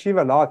can achieve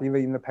a lot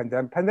even in the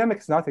pandemic. Pandemic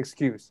is not an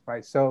excuse,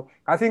 right? So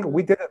I think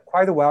we did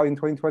quite well in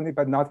 2020,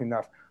 but not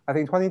enough. I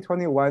think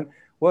 2021,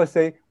 we'll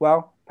say,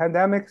 well,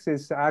 pandemics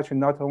is actually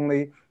not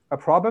only a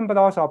problem, but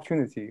also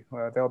opportunity.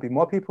 There will be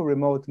more people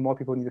remote, more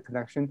people need a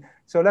connection.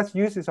 So let's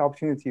use this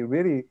opportunity,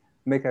 really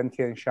make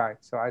NKN shine.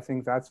 So I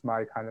think that's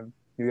my kind of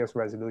New Year's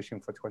resolution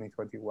for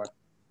 2021.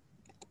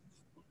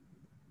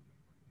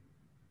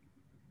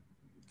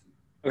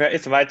 Okay,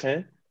 it's my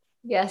turn.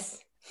 Yes.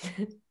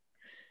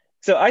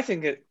 So I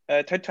think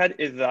 2020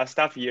 is a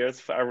tough years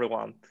for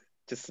everyone,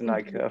 just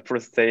like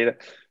first said.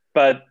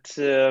 But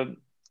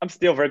I'm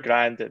still very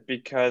glad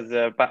because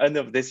by end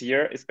of this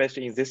year,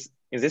 especially in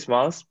this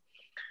month,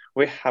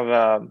 we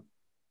have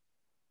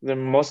the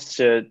most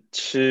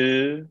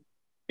 2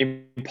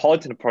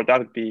 important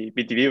product be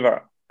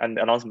delivered and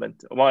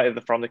announcement. One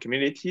is from the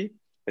community,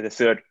 is the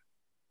third,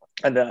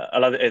 and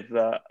another is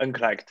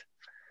nConnect.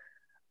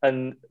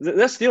 And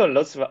there's still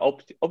lots of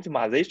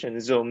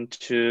optimization room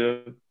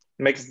to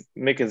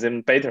make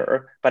them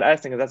better. But I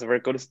think that's a very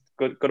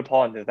good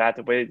point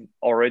that we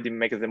already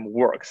make them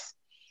works.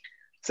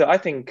 So I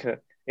think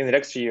in the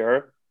next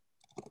year,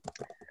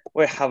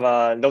 we have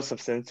lots of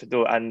things to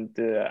do, and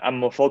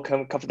I'm full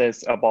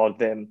confidence about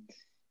them.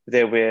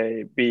 They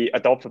will be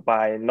adopted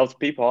by lots of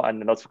people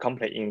and lots of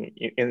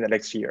company in the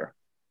next year.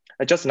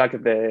 Just like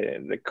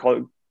the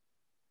code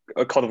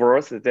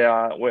words,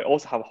 we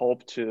also have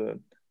hope to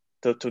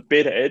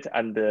beat it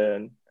and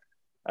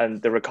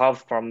recover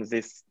from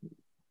this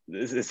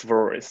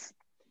virus.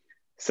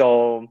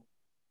 So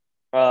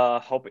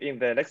hope in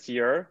the next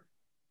year,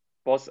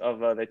 both of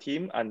the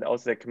team and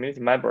also the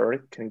community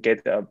member can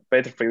get a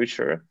better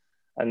future,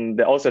 and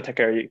also take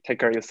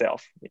care of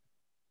yourself.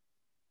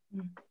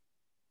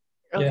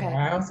 Okay.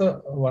 Yeah, I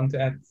also want to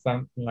add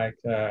something like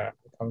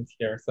comment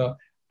here. So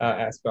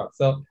as well.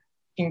 So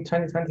in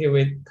 2020,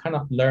 we kind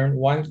of learned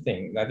one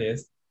thing, that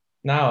is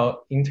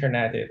now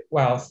internet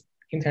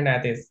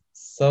is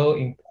so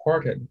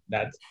important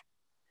that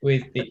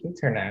with the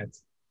internet,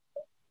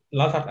 a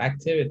lot of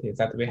activities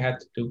that we had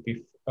to do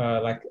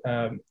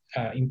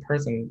in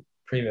person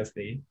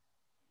previously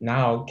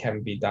now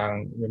can be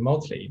done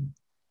remotely.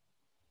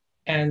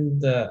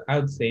 And I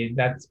would say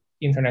that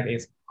internet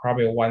is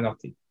probably one of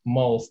the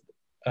most,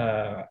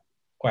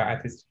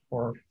 at least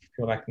for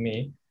people like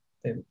me,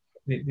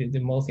 the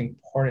most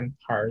important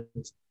part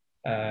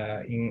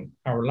in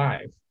our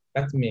life.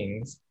 That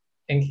means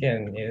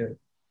NKN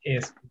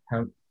it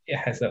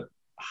has a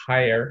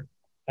higher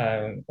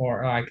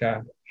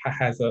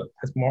has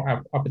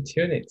more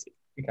opportunity,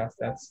 because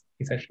that's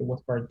essentially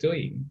what we're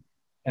doing,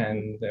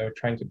 and we're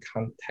trying to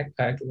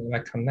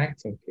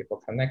connecting people,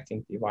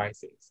 connecting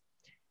devices.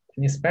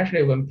 And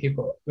especially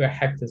we're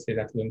happy to see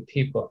that when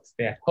people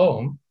stay at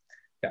home,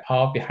 they're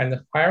all behind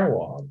the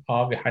firewall,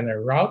 all behind the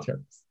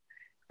routers.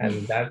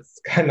 And that's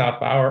kind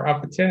of our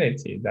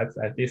opportunity. That's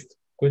at least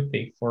good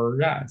thing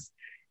for us.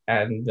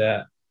 And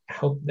I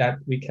hope that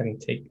we can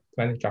take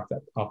advantage of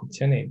that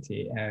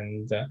opportunity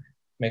and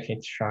make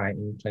it shine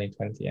in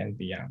 2020 and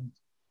beyond.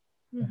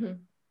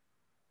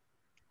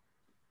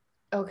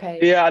 Okay.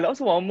 Yeah, and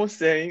also one more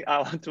thing I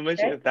want to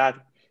mention is that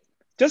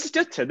just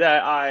today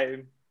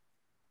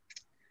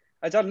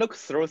I just looked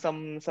through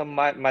some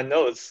my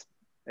notes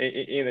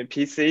in the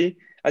PC.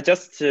 I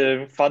just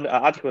found an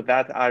article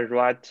that I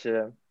wrote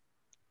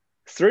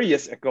 3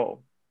 years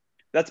ago.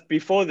 That's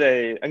before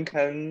the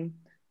NKN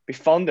be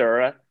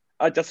founder.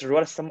 I just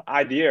wrote some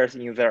ideas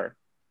in there,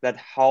 that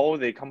how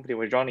the company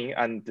was running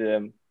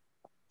and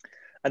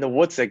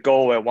what's the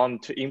goal I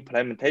want to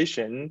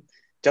implementation.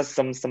 Just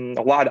some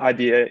wild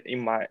idea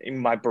in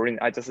my brain.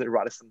 I just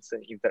wrote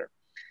something in there,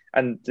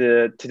 and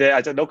today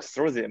I just looked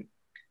through them.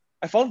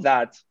 I found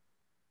that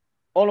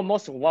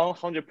almost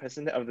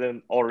 100% of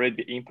them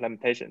already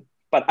implementation.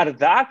 But at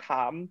that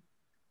time,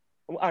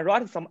 when I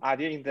write some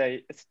idea in there,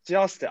 it's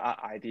just an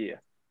idea.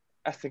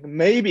 I think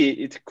maybe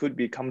it could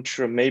become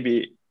true,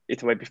 maybe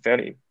it might be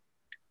failing.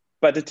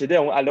 But today,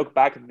 when I look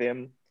back at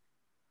them,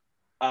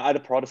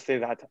 I'd probably say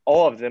that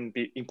all of them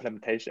be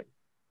implementation.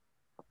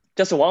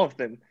 Just one of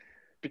them,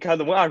 because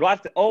when I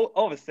write all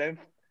of them,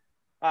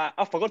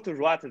 I forgot to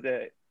write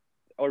the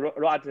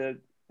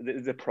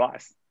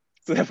price.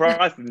 So the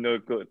price is no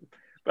good.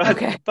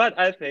 But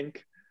I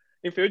think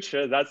in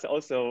future, that's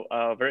also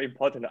very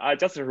important. I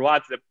just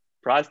write the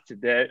price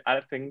today.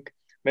 I think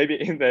maybe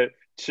in the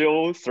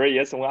 2-3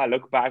 years when I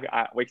look back,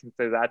 we can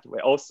say that we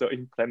also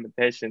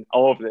implementation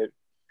all of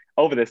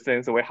the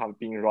things we have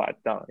been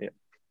write down. Yeah.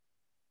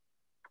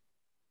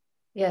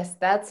 Yes,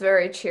 that's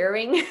very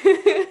cheering.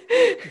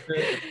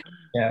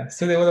 Yeah.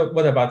 So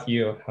what about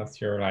you? How's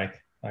your life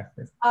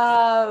this?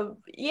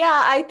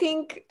 Yeah, I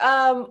think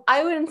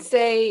I wouldn't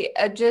say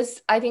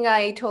just I think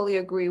I totally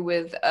agree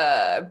with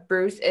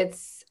Bruce.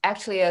 It's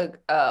actually a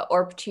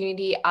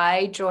opportunity.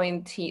 I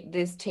joined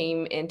this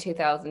team in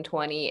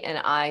 2020, and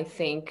I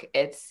think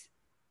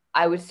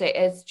I would say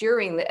it's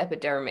during the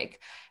epidemic,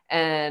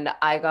 and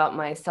I got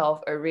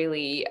myself a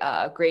really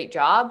great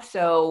job.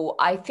 So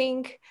I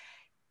think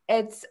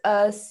it's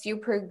a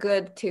super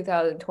good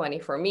 2020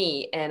 for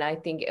me, and I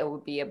think it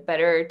would be a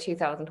better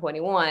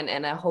 2021,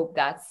 and I hope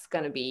that's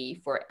going to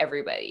be for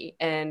everybody.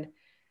 And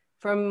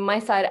from my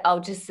side, I'll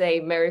just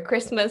say Merry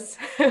Christmas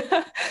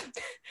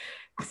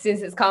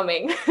since it's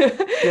coming.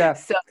 Yeah.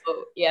 So,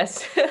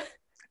 yes.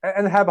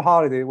 And happy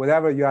holiday,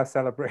 whatever you are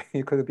celebrating.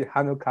 It could be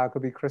Hanukkah,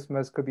 could be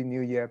Christmas, could be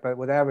New Year, but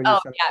whatever you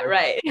celebrate. Yeah,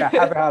 right. Yeah,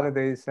 happy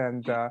holidays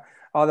and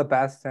all the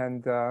best,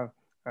 and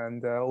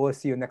we'll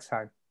see you next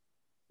time.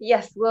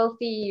 Yes, we'll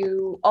see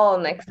you all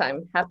next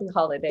time. Happy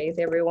holidays,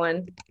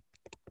 everyone.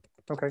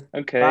 Okay.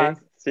 Okay. Bye.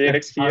 See you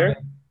next year.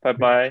 Bye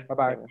bye. Bye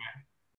bye.